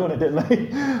good job doing it, didn't they?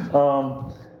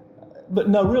 But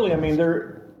no, really, I mean,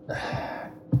 a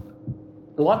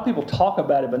lot of people talk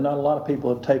about it, but not a lot of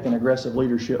people have taken aggressive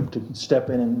leadership to step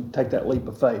in and take that leap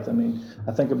of faith. I mean,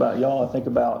 I think about y'all. I think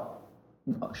about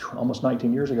almost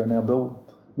 19 years ago now, Bill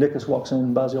Nickus walks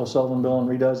in, buys the old Sullivan Bill and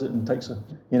redoes it and takes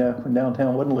when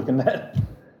downtown wasn't looking that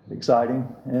exciting.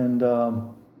 And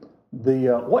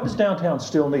what does downtown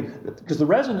still need? Because the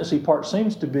residency part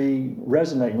seems to be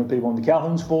resonating with people. And the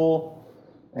Calhoun's full,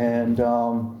 and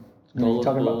you're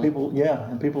talking about people,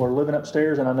 and people are living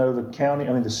upstairs. And I know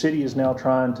the city is now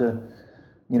trying to,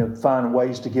 find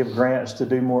ways to give grants to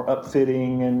do more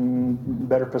upfitting and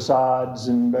better facades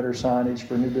and better signage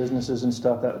for new businesses and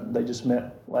stuff. That they just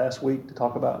met last week to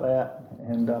talk about that.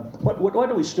 And what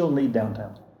do we still need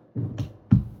downtown?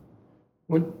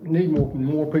 We need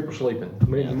more people sleeping.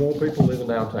 We need more people living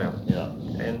downtown. Yeah.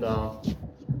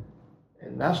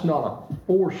 And that's not a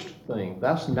forced thing.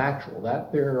 That's natural.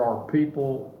 That there are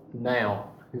people now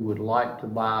who would like to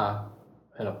buy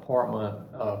an apartment,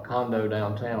 condo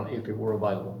downtown if it were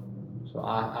available. So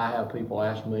I have people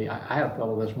ask me. I had a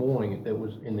fellow this morning that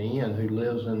was in the inn who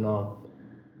lives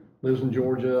in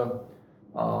Georgia,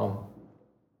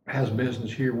 has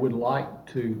business here, would like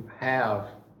to have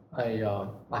a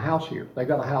house here. They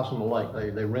got a house on the lake.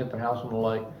 They rent their house on the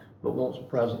lake, but wants a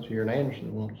presence here in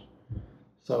Anderson once.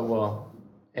 So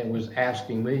and was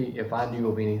asking me if I knew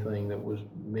of anything that was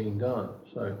being done.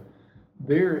 So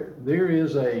there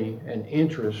is an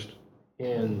interest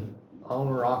in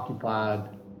owner-occupied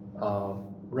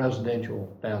residential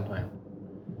downtown.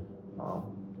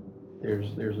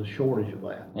 There's a shortage of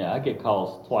that. Yeah, I get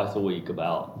calls twice a week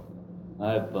about.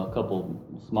 I have a couple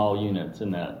small units in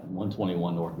that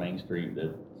 121 North Main Street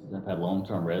that have had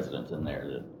long-term residents in there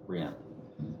that rent,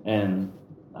 and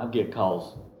I get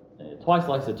calls twice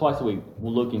a week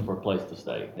looking for a place to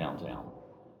stay downtown.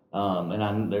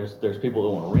 And there's people that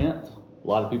want to rent. A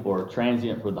lot of people are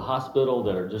transient for the hospital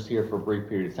that are just here for a brief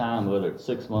period of time, whether it's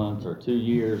 6 months or 2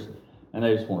 years, and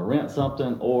they just want to rent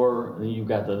something. Or you've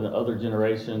got the other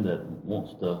generation that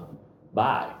wants to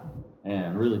buy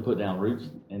and really put down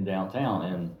roots in downtown.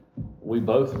 And we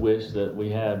both wish that we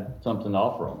had something to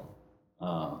offer them.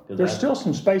 There's still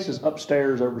some spaces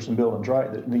upstairs over some buildings,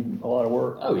 right, that need a lot of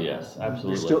work. Oh yes,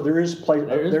 absolutely. There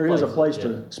is a place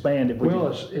to expand if we. Well,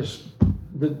 it's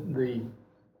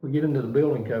we get into the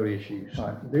building code issues.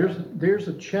 Right. There's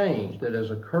a change that has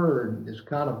occurred. It's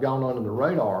kind of gone under the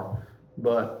radar,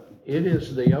 but it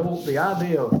is the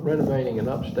idea of renovating an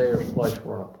upstairs place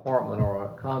for an apartment or a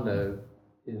condo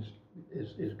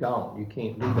is gone. You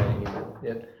can't do that anymore.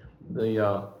 It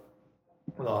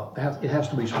has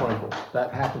to be sprinkled.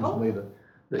 That happens to be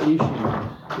the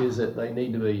issue is that they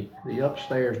need to be the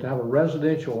upstairs to have a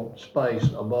residential space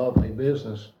above a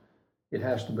business. It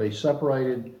has to be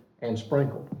separated and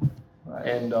sprinkled. Right.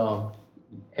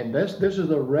 And this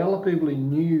is a relatively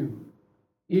new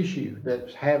issue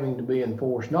that's having to be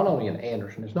enforced not only in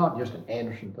Anderson. It's not just an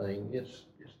Anderson thing. It's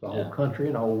the whole country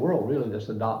and the whole world really that's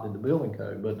adopted the building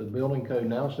code. But the building code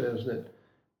now says that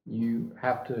you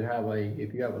have to have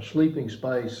if you have a sleeping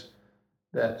space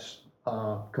that's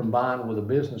combined with a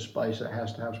business space, that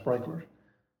has to have sprinklers.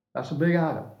 That's a big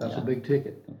item. That's a big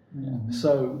ticket.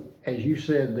 So, as you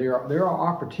said, there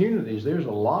are opportunities. There's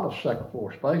a lot of second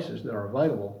floor spaces that are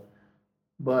available,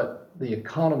 but the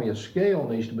economy of scale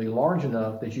needs to be large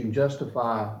enough that you can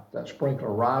justify that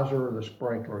sprinkler riser, the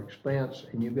sprinkler expense,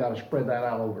 and you've got to spread that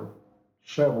out over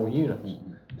several units.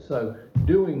 So,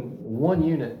 doing one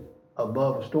unit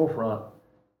above a storefront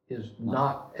is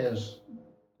not as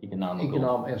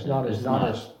economical. It's not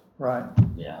as Right.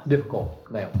 difficult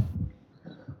now.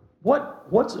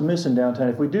 What's missing downtown?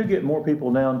 If we do get more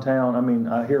people downtown, I mean,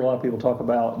 I hear a lot of people talk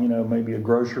about, maybe a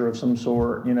grocer of some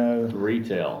sort,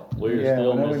 Retail. We're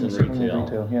still missing retail.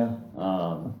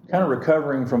 Kind of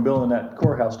recovering from building that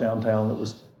courthouse downtown that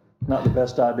was not the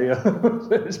best idea.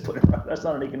 Just put it right. That's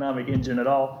not an economic engine at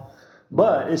all,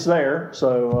 but it's there.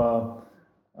 So,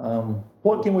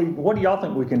 what do y'all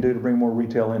think we can do to bring more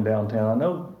retail in downtown? I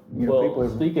know, people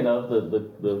have... Speaking of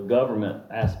the government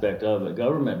aspect of it,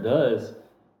 government does,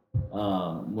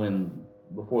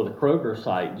 before the Kroger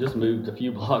site just moved a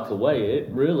few blocks away, it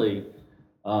really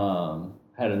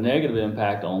had a negative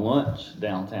impact on lunch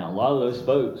downtown. A lot of those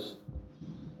folks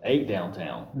ate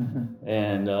downtown,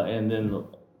 and then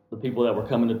the people that were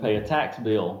coming to pay a tax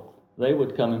bill, they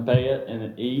would come and pay it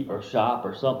and eat or shop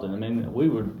or something. I mean, we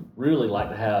would really like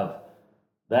to have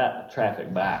that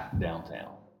traffic back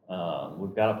downtown.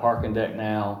 We've got a parking deck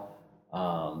now,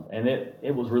 and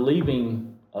it was relieving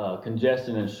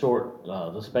congestion and short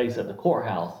the space at the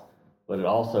courthouse, but it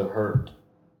also hurt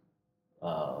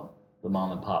the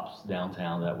mom and pops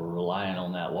downtown that were relying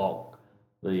on that walk,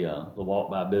 the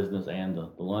walk by business and the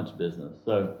lunch business.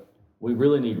 So we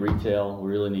really need retail. We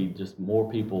really need just more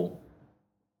people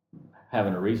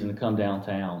having a reason to come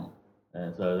downtown,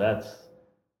 and so that's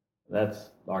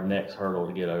our next hurdle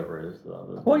to get over. Is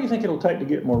what do you think it'll take to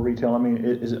get more retail? I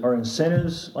mean, are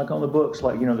incentives like on the books?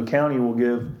 Like, the county will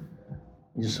give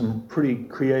some pretty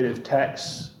creative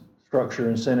tax structure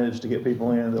incentives to get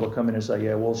people in that'll come in and say,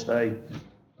 yeah, we'll stay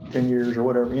 10 years or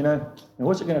whatever, And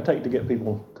what's it going to take to get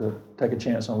people to take a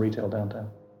chance on retail downtown?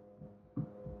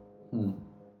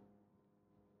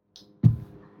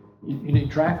 You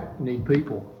need traffic. You need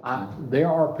people.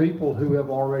 There are people who have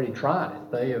already tried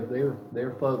it.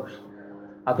 They're folks.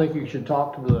 I think you should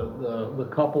talk to the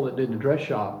couple that did the dress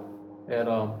shop at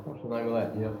what's the name of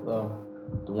that, Jeff?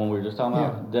 The one we were just talking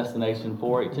about, Destination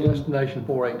 418. Destination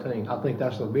 418. I think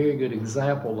that's a very good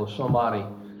example of somebody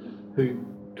who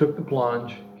took the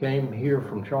plunge, came here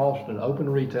from Charleston, opened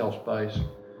a retail space,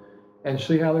 and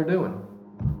see how they're doing.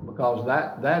 Because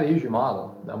that is your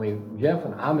model. I mean, Jeff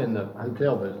and I'm in the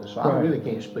hotel business, so I really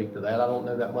can't speak to that. I don't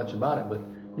know that much about it, but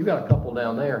you've got a couple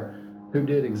down there who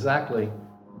did exactly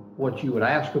what you would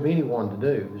ask of anyone to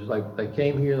do. It's like they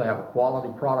came here, they have a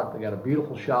quality product, they got a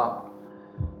beautiful shop,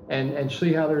 and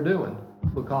see how they're doing.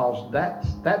 Because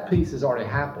that piece has already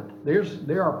happened.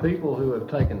 There are people who have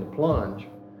taken the plunge,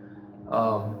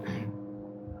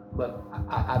 but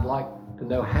I'd like to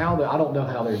know how I don't know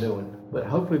how they're doing, but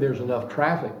hopefully there's enough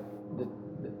traffic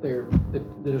that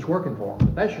is working for them.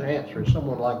 But that's your answer, is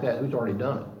someone like that who's already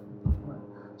done it.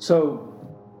 So,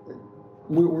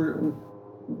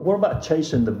 what about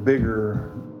chasing the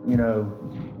bigger,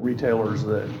 retailers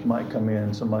that might come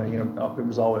in? Somebody, it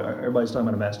was always, everybody's talking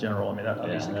about a Mass General. I mean, that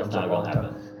obviously comes up all the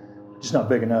time. Just not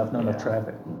big enough, not enough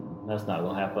traffic. That's not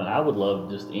going to happen. I would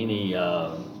love just any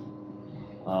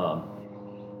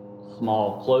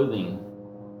small clothing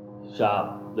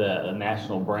shop, that a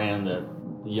national brand that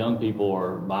the young people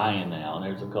are buying now. And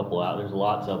there's a couple out. There's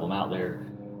lots of them out there.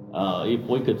 If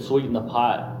we could sweeten the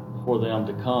pot for them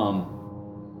to come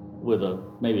with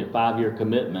maybe a 5-year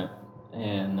commitment,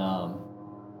 and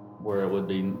where it would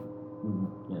be,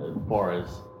 as far as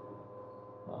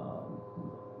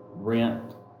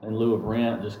rent, in lieu of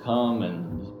rent, just come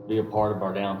and just be a part of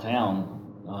our downtown,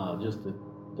 just to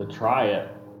try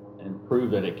it and prove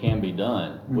that it can be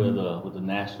done with a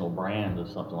national brand or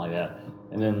something like that.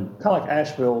 And then kind of like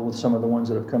Asheville with some of the ones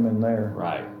that have come in there.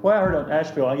 Right. Well, I heard on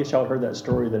Asheville, I guess y'all heard that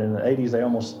story that in the 80s they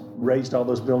almost razed all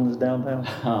those buildings downtown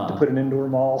to put an indoor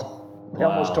mall. They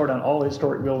almost tore down all the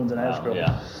historic buildings in Asheville.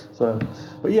 Yeah. So,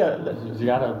 but yeah,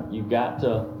 you've got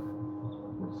to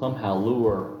somehow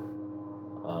lure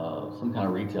some kind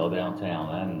of retail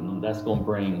downtown, and that's going to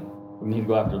bring. We need to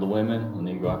go after the women. We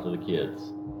need to go after the kids,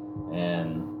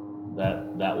 and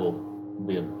that will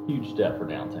be a huge step for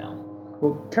downtown.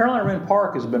 Well, Carolina Wren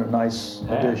Park has been a nice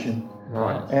addition.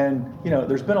 Right. And,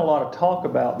 there's been a lot of talk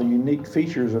about the unique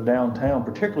features of downtown,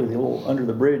 particularly the little under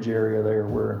the bridge area there,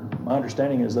 where my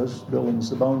understanding is those buildings,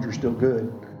 the bones are still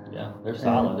good. Yeah, they're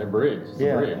solid. They're bridges.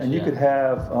 And you could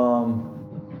have,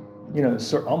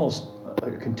 almost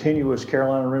a continuous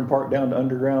Carolina Wren Park down to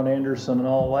Underground Anderson and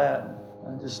all that.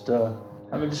 just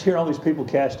hearing all these people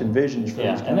casting visions for these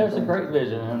and kind there's of a things. great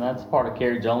vision, and that's part of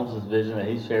Kerry Jones's vision that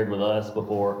he's shared with us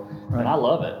before, and I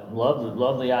love it.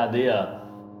 Love the idea,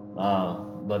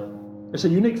 but It's a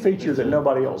unique feature that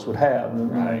nobody else would have.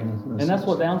 right, and that's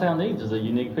what downtown needs is a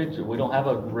unique feature. We don't have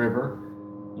a river,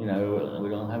 we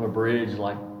don't have a bridge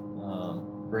like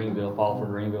Greenville, Fallford,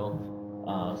 Greenville.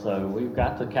 So we've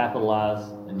got to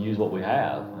capitalize and use what we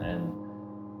have, and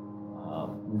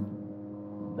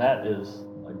that is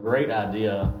a great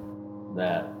idea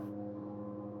that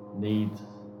needs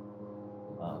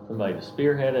somebody to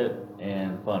spearhead it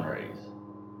and fundraise.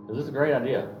 Because it's a great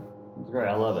idea. It's great.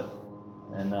 I love it.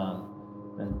 And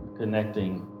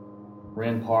connecting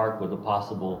Wren Park with a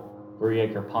possible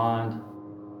 3-acre pond,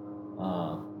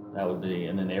 that would be,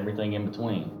 and then everything in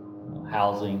between,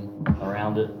 housing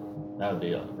around it. That would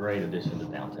be a great addition to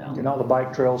downtown. Getting all the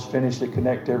bike trails finished that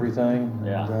connect everything.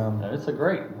 Yeah, And, it's a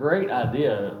great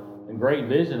idea and great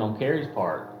vision on Kerry's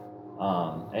part,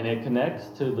 and it connects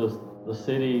to the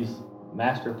city's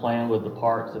master plan with the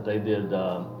parks that they did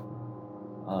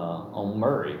on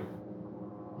Murray.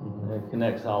 It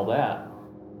connects all that.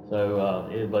 So,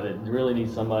 but it really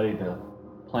needs somebody to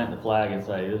plant the flag and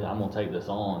say, "I'm going to take this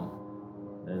on,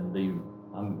 and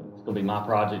it's going to be my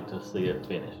project to see it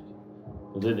finished."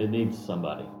 Because it needs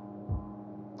somebody.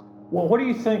 well, what do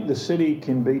you think the city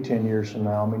can be 10 years from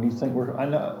now? I mean, you think I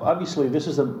know, obviously, this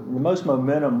is the most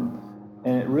momentum,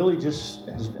 and it really just,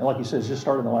 like you said, it's just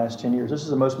started in the last 10 years. This is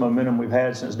the most momentum we've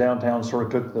had since downtown sort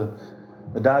of took the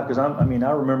dive. Because, I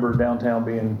remember downtown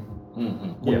being,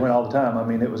 we went all the time. I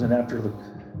mean, it was after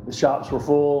the shops were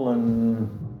full, and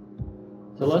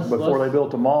before they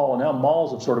built the mall, and now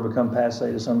malls have sort of become passe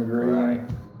to some degree. Right.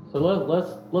 So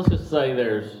let's just say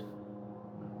there's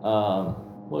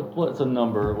what's a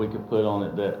number we could put on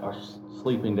it that are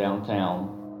sleeping downtown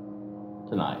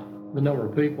tonight? The number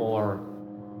of people are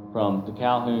From the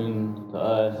Calhoun to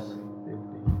us,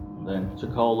 then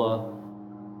Chicola,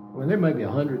 well, there may be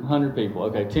 100. 100 people.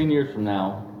 Okay, 10 years from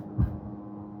now,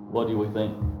 what do we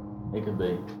think it could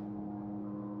be?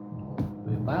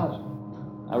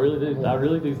 1,000. I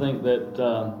really do think that.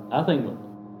 I think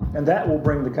And that will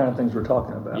bring the kind of things we're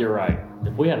talking about. you're right.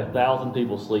 If we had 1,000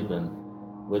 people sleeping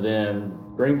within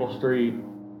Greenville Street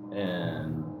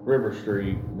and River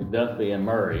Street, McDuffie and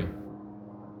Murray,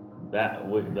 that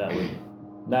would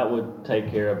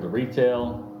take care of the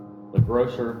retail, the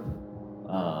grocer.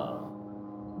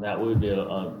 That would be a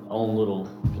own little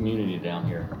community down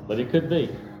here. But it could be.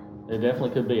 It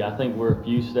definitely could be. I think we're a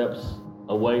few steps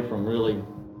away from really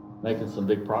making some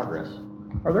big progress.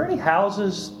 Are there any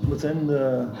houses within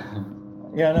the?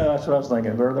 Yeah, no, that's what I was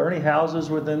thinking. Are there any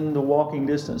houses within the walking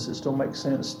distance that still make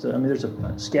sense to? I mean, there's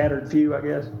a scattered few, I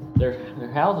guess. They're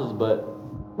houses, but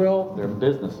Well, they're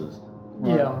businesses.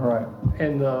 yeah. Right.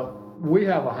 And we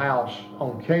have a house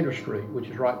on Cater Street, which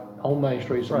is right on Main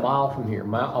Street. It's a mile from here, a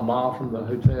mile from the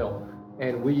hotel.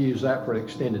 And we use that for an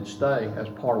extended stay as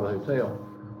part of the hotel.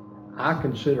 I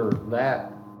consider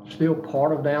that still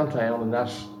part of downtown, and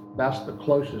that's the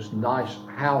closest nice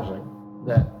housing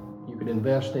that you could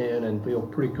invest in and feel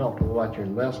pretty comfortable about your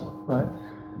investment. Right.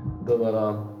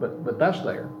 But that's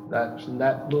there. That's in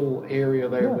that little area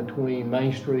there between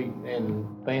Main Street and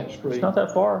Vance Street. It's not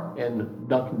that far. And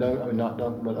Dunkin' Donuts, not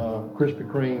Dunkin', but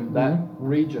Krispy Kreme. That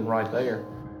region right there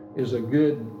is a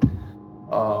good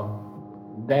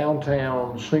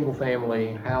downtown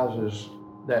single-family houses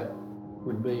that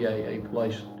would be a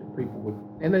place that people would,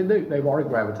 and they do. They've already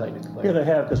gravitated there. Yeah, they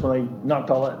have, because when they knocked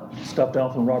all that stuff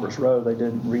down from Roberts Road, they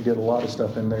redid a lot of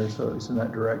stuff in there, so it's in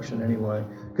that direction anyway.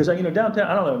 Because downtown,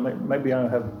 I don't know, maybe I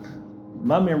don't have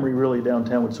my memory. Really,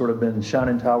 downtown would sort of been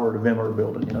Shining Tower to Vimmer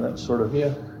Building. That's sort of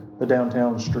the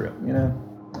downtown strip.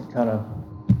 It kind of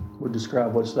would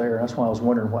describe what's there. That's why I was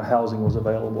wondering what housing was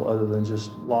available other than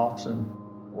just lofts and.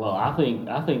 Well, I think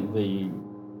the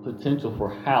potential for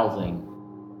housing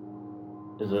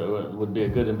would be a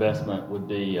good investment. Would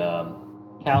be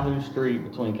Calhoun Street,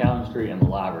 between Calhoun Street and the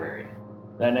library.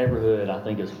 That neighborhood, I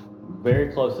think, is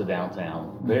very close to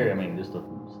downtown. Just a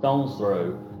stone's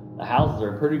throw. The houses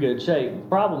are in pretty good shape. The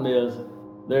problem is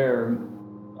there are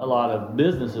a lot of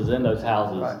businesses in those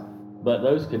houses, but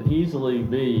those could easily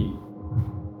be.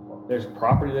 There's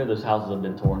property there. Those houses have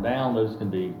been torn down. Those can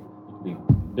be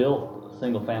built.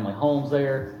 Single-family homes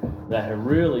there that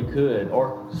really could,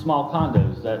 or small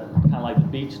condos that kind of like the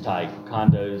beach-type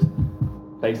condos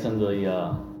facing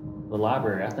the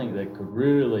library. I think that could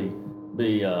really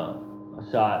be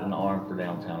a shot in the arm for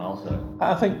downtown also.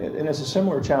 I think, and it's a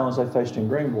similar challenge they faced in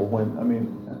Greenville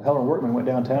when, Helen Workman went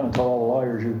downtown and told all the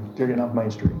lawyers, you're getting off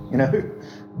Main Street, And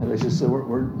they just said,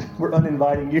 we're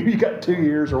uninviting you. You got 2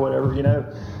 years or whatever,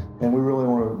 and we really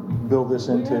want to build this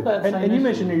into. And you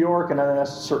mentioned New York, and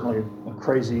that's certainly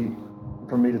crazy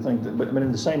for me to think that, but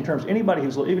in the same terms, anybody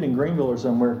who's even in Greenville or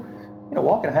somewhere,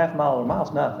 walking a half mile or a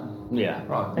mile's nothing. Yeah,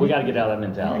 right. We got to get out of that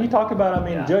mentality. And you talk about,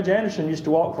 Judge Anderson used to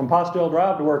walk from Postdale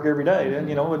Drive to work every day, and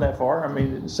wasn't that far.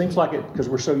 It seems like it because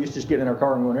we're so used to just getting in our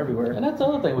car and going everywhere. And that's the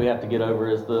other thing we have to get over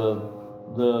is the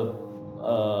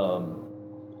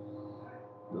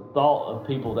thought of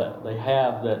people that they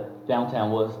have that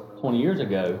downtown was 20 years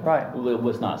ago. Right. It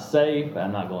was not safe.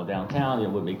 I'm not going downtown. It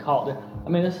would be caught there.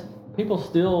 People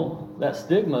still, that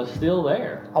stigma is still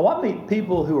there. I meet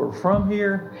people who are from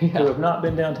here who have not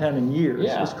been downtown in years.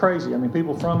 Yeah. It's crazy.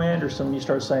 People from Anderson, you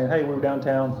start saying, hey, we were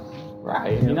downtown.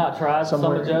 Right. If you've not tried some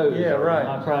of Joe's, yeah, or right.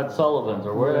 not tried Sullivan's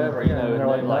or wherever, and they're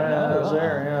like, no, I was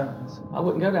there, I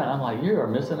wouldn't go down. I'm like, you are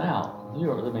missing out.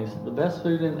 You are, the best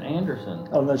food in Anderson.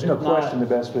 Oh, there's no question the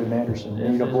best food in Anderson.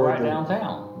 It's right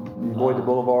downtown. You avoid the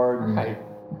boulevard. Right.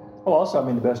 Also,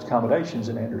 the best accommodations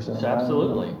in Anderson.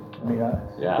 Absolutely.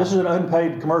 This is an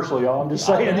unpaid commercial, y'all. I'm just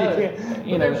saying.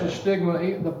 There's a stigma.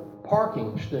 The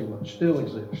parking stigma still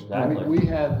exists. Exactly. We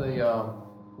had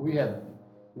we had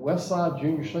Westside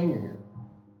Junior Senior here,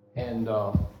 and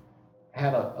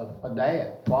had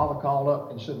a father called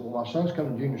up and said, well, my son's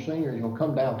coming to Junior Senior. He's going to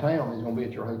come downtown. He's going to be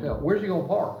at your hotel. Where's he going to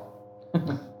park?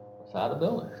 Side of the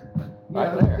building.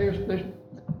 Right there. There's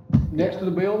next to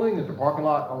the building. There's a parking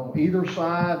lot on either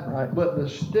side. Right. But the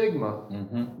stigma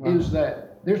is that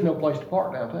there's no place to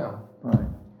park downtown. Right.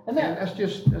 And that's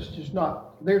just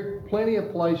not. There's plenty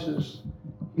of places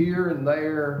here and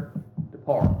there to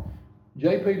park.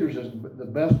 Jay Peters is the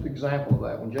best example of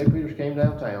that. When Jay Peters came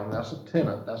downtown, that's a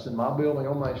tenant. That's in my building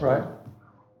on Main Street. Right.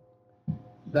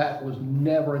 That was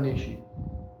never an issue.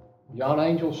 John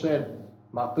Angel said,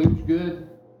 my food's good.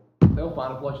 They'll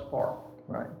find a place to park.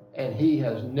 Right. And he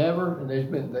has never. And there's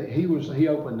been. He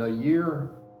opened a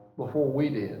year before we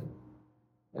did.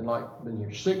 And been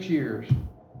here 6 years,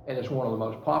 and it's one of the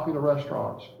most popular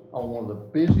restaurants on one of the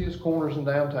busiest corners in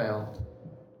downtown,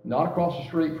 not across the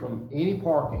street from any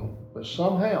parking, but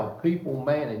somehow people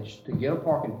manage to get a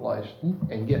parking place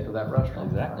and get to that restaurant.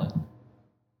 Exactly.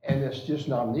 And it's just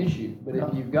not an issue. But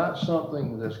if you've got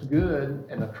something that's good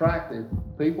and attractive,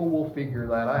 people will figure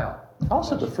that out.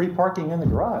 Also, the free parking in the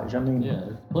garage.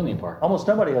 There's plenty of parking. Almost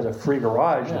nobody has a free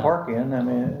garage to park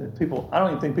in. People. I don't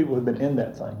even think people have been in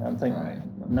that thing. I'm thinking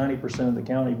 90% of the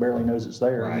county barely knows it's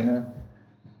there. Right.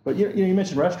 But you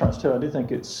mentioned restaurants too. I do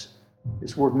think it's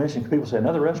worth mentioning. People say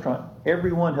another restaurant.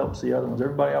 Everyone helps the other ones.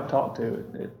 Everybody I've talked to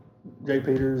at Jay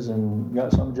Peters and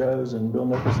got some Joe's and Bill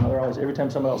Nichols and every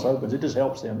time somebody else opens, it just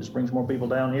helps them. It just brings more people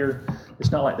down here. It's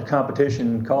not like the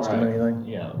competition costs them anything.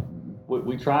 Yeah.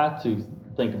 We try to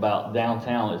think about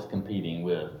downtown as competing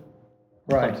with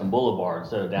Clemson Boulevard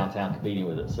instead of downtown competing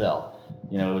with itself.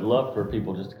 We'd love for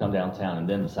people just to come downtown and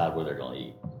then decide where they're going to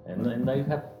eat. And they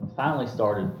have finally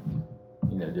started,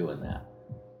 doing that.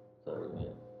 So, yeah.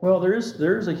 Well, there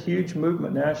is a huge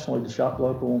movement nationally to shop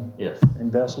local,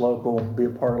 invest local, be a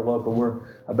part of local. We're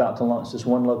about to launch this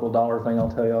one local dollar thing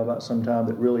I'll tell you all about sometime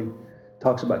that really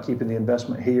talks about keeping the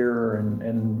investment here.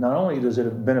 And not only does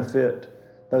it benefit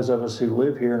those of us who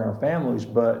live here and our families,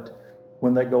 but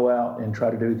when they go out and try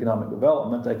to do economic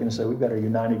development, they can say we've got a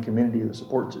united community that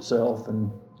supports itself and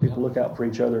people look out for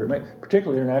each other.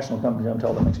 Particularly international companies, I'm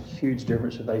told, that makes a huge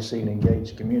difference if they see an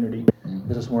engaged community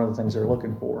because it's one of the things they're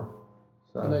looking for.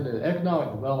 So. And the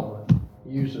economic development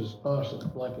uses us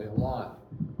at Blakely a lot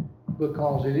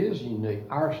because it is unique.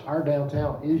 Our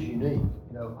downtown is unique.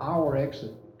 Our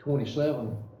exit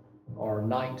 27 or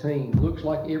 19 looks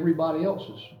like everybody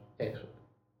else's exit.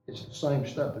 It's the same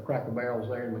stuff. The Cracker Barrel's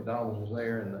there, and McDonald's is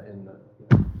there, and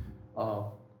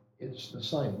it's the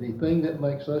same. The thing that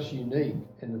makes us unique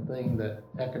and the thing that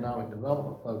economic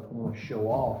development folks want to show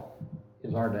off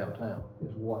is our downtown,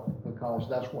 because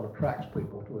that's what attracts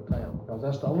people to a town, because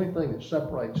that's the only thing that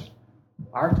separates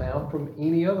our town from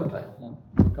any other town,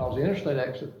 because the interstate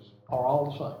exits are all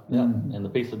the same. Yeah, and the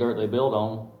piece of dirt they build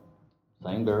on,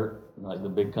 same dirt, like the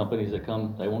big companies that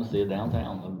come, they want to see a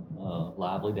downtown,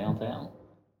 lively downtown.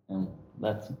 And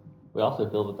we also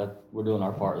feel that we're doing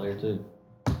our part there too.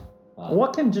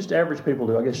 What can just average people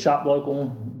do? I guess shop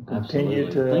local, continue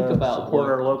to support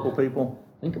our local people.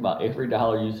 Think about every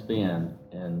dollar you spend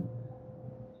and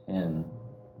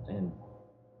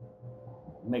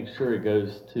make sure it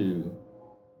goes to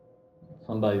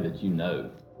somebody that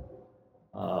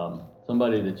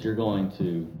somebody that you're going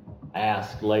to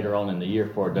ask later on in the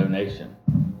year for a donation.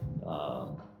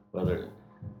 Whether,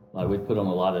 like, we put on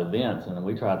a lot of events, and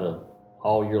we try to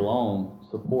all year long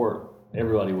support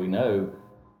everybody we know.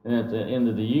 And at the end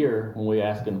of the year, when we're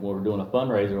doing a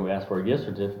fundraiser and we ask for a gift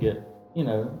certificate, you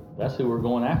know, that's who we're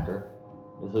going after.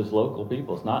 It's those local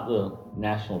people. It's not the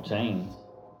national chains.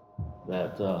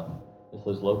 It's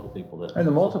those local people that. And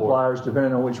the multipliers, support.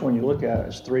 depending on which one you look at,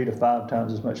 is 3 to 5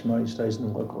 times as much money stays in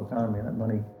the local economy, and that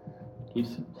money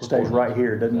stays right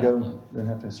here. It doesn't doesn't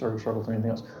have to struggle through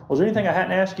anything else. Was there anything I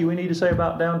hadn't asked you we need to say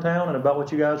about downtown and about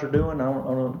what you guys are doing? I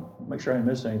want to make sure I didn't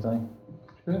miss anything.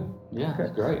 Good. Yeah,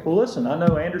 that's great. Well, listen, I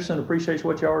know Anderson appreciates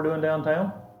what y'all are doing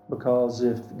downtown, because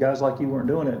if guys like you weren't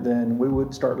doing it, then we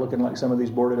would start looking like some of these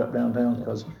boarded up downtowns,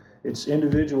 because it's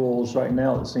individuals right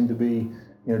now that seem to be,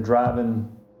 you know, driving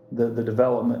the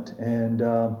development. And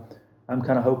I'm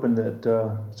kind of hoping that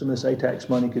some of this ATAX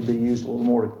money could be used a little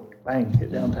more to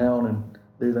hit downtown and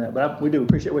do that. But we do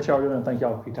appreciate what y'all are doing, and thank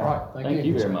y'all for your time. All right. Thank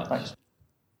you very much. Thanks.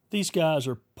 These guys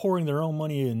are pouring their own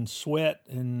money and sweat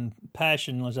and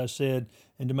passion, as I said,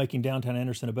 into making downtown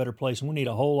Anderson a better place. And we need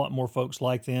a whole lot more folks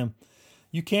like them.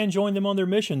 You can join them on their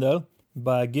mission, though,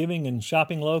 by giving and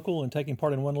shopping local and taking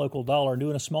part in one local dollar and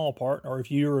doing a small part. Or if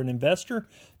you're an investor,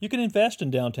 you can invest in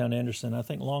downtown Anderson. I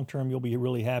think long-term you'll be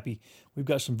really happy. We've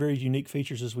got some very unique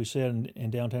features, as we said,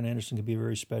 and downtown Anderson can be a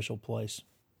very special place.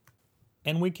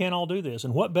 And we can all do this.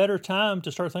 And what better time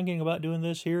to start thinking about doing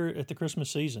this here at the Christmas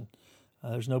season?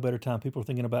 There's no better time. People are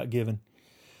thinking about giving.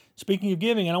 Speaking of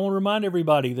giving, and I want to remind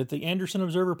everybody that the Anderson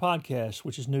Observer podcast,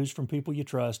 which is news from people you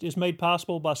trust, is made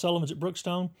possible by Sullivan's at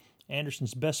Brookstone,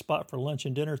 Anderson's best spot for lunch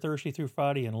and dinner Thursday through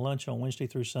Friday, and lunch on Wednesday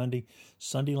through Sunday.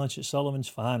 Sunday lunch at Sullivan's,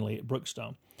 finally, at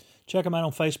Brookstone. Check them out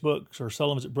on Facebook or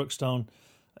Sullivan's at Brookstone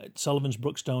at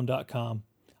sullivansbrookstone.com.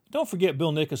 Don't forget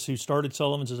Bill Nickus, who started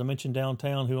Sullivan's, as I mentioned,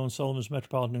 downtown, who owns Sullivan's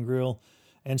Metropolitan Grill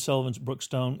and Sullivan's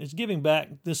Brookstone, is giving back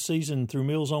this season through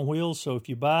Meals on Wheels. So if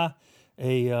you buy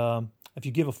if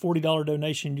you give a $40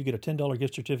 donation, you get a $10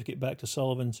 gift certificate back to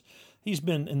Sullivan's. He's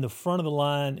been in the front of the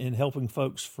line in helping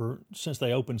folks since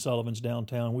they opened Sullivan's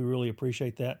downtown. We really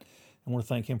appreciate that. I want to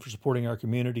thank him for supporting our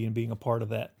community and being a part of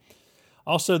that.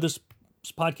 Also, this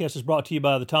podcast is brought to you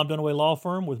by the Tom Dunaway Law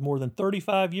Firm. With more than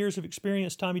 35 years of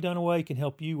experience, Tommy Dunaway can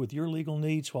help you with your legal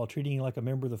needs while treating you like a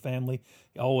member of the family.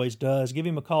 He always does. Give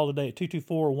him a call today at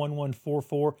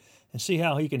 224-1144 and see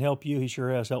how he can help you. He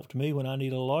sure has helped me when I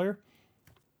need a lawyer.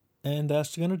 And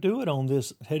that's going to do it on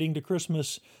this heading to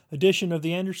Christmas edition of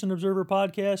the Anderson Observer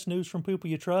Podcast, News from People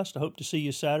You Trust. I hope to see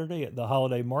you Saturday at the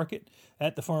holiday market,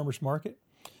 at the farmer's market.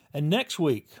 And next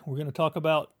week, we're going to talk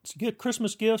about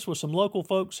Christmas gifts with some local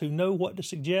folks who know what to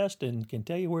suggest and can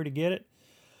tell you where to get it.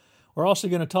 We're also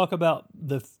going to talk about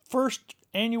the first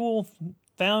annual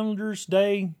Founders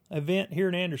Day event here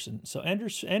in Anderson. So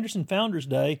Anderson Founders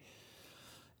Day,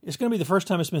 it's going to be the first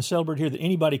time it's been celebrated here that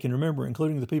anybody can remember,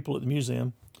 including the people at the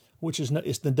museum,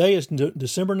 the day is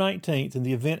December 19th, and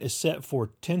the event is set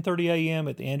for 10:30 a.m.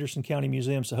 at the Anderson County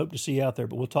Museum, so hope to see you out there,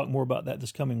 but we'll talk more about that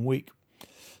this coming week.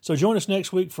 So join us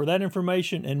next week for that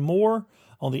information and more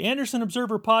on the Anderson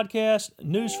Observer Podcast,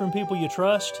 News from People You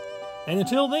Trust. And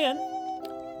until then,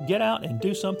 get out and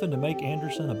do something to make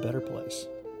Anderson a better place.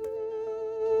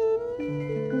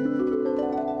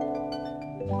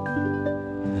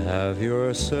 Have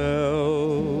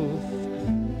yourself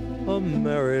a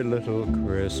merry little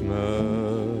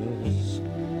Christmas.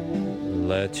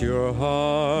 Let your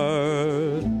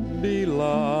heart be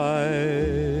light.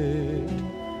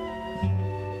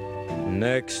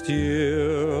 Next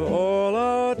year all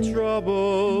our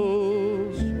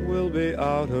troubles will be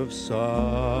out of sight.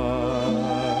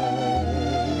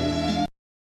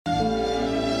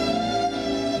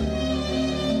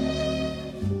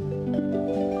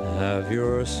 Have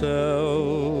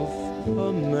yourself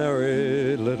a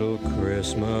merry little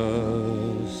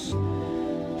Christmas.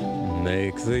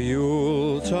 Make the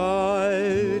Yuletide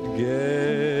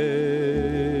gay.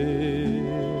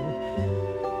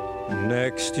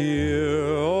 Next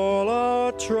year all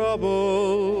our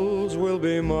troubles will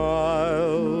be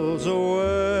miles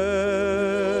away.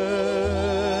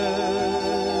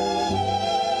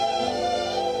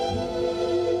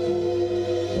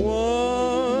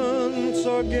 Once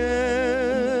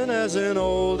again, as in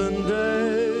olden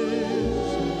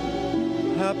days,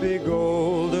 happy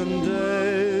golden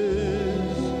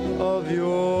days of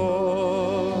yore.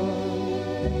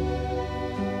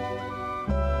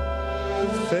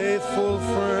 Faithful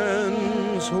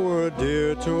friends who were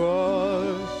dear to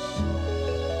us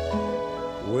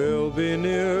will be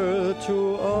near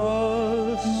to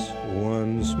us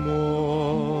once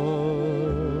more.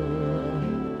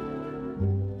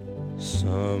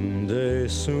 Someday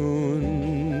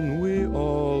soon we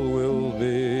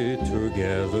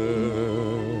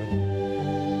together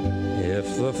if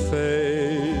the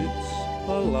fates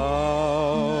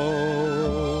allow.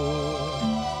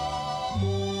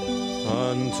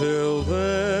 Until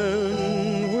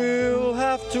then, we'll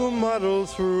have to muddle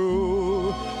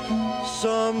through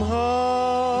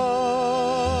somehow.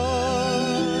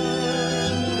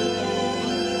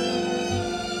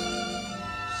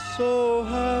 So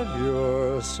have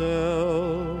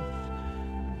yourself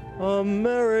a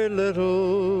merry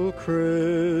little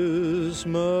Christmas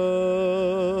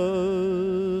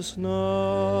now.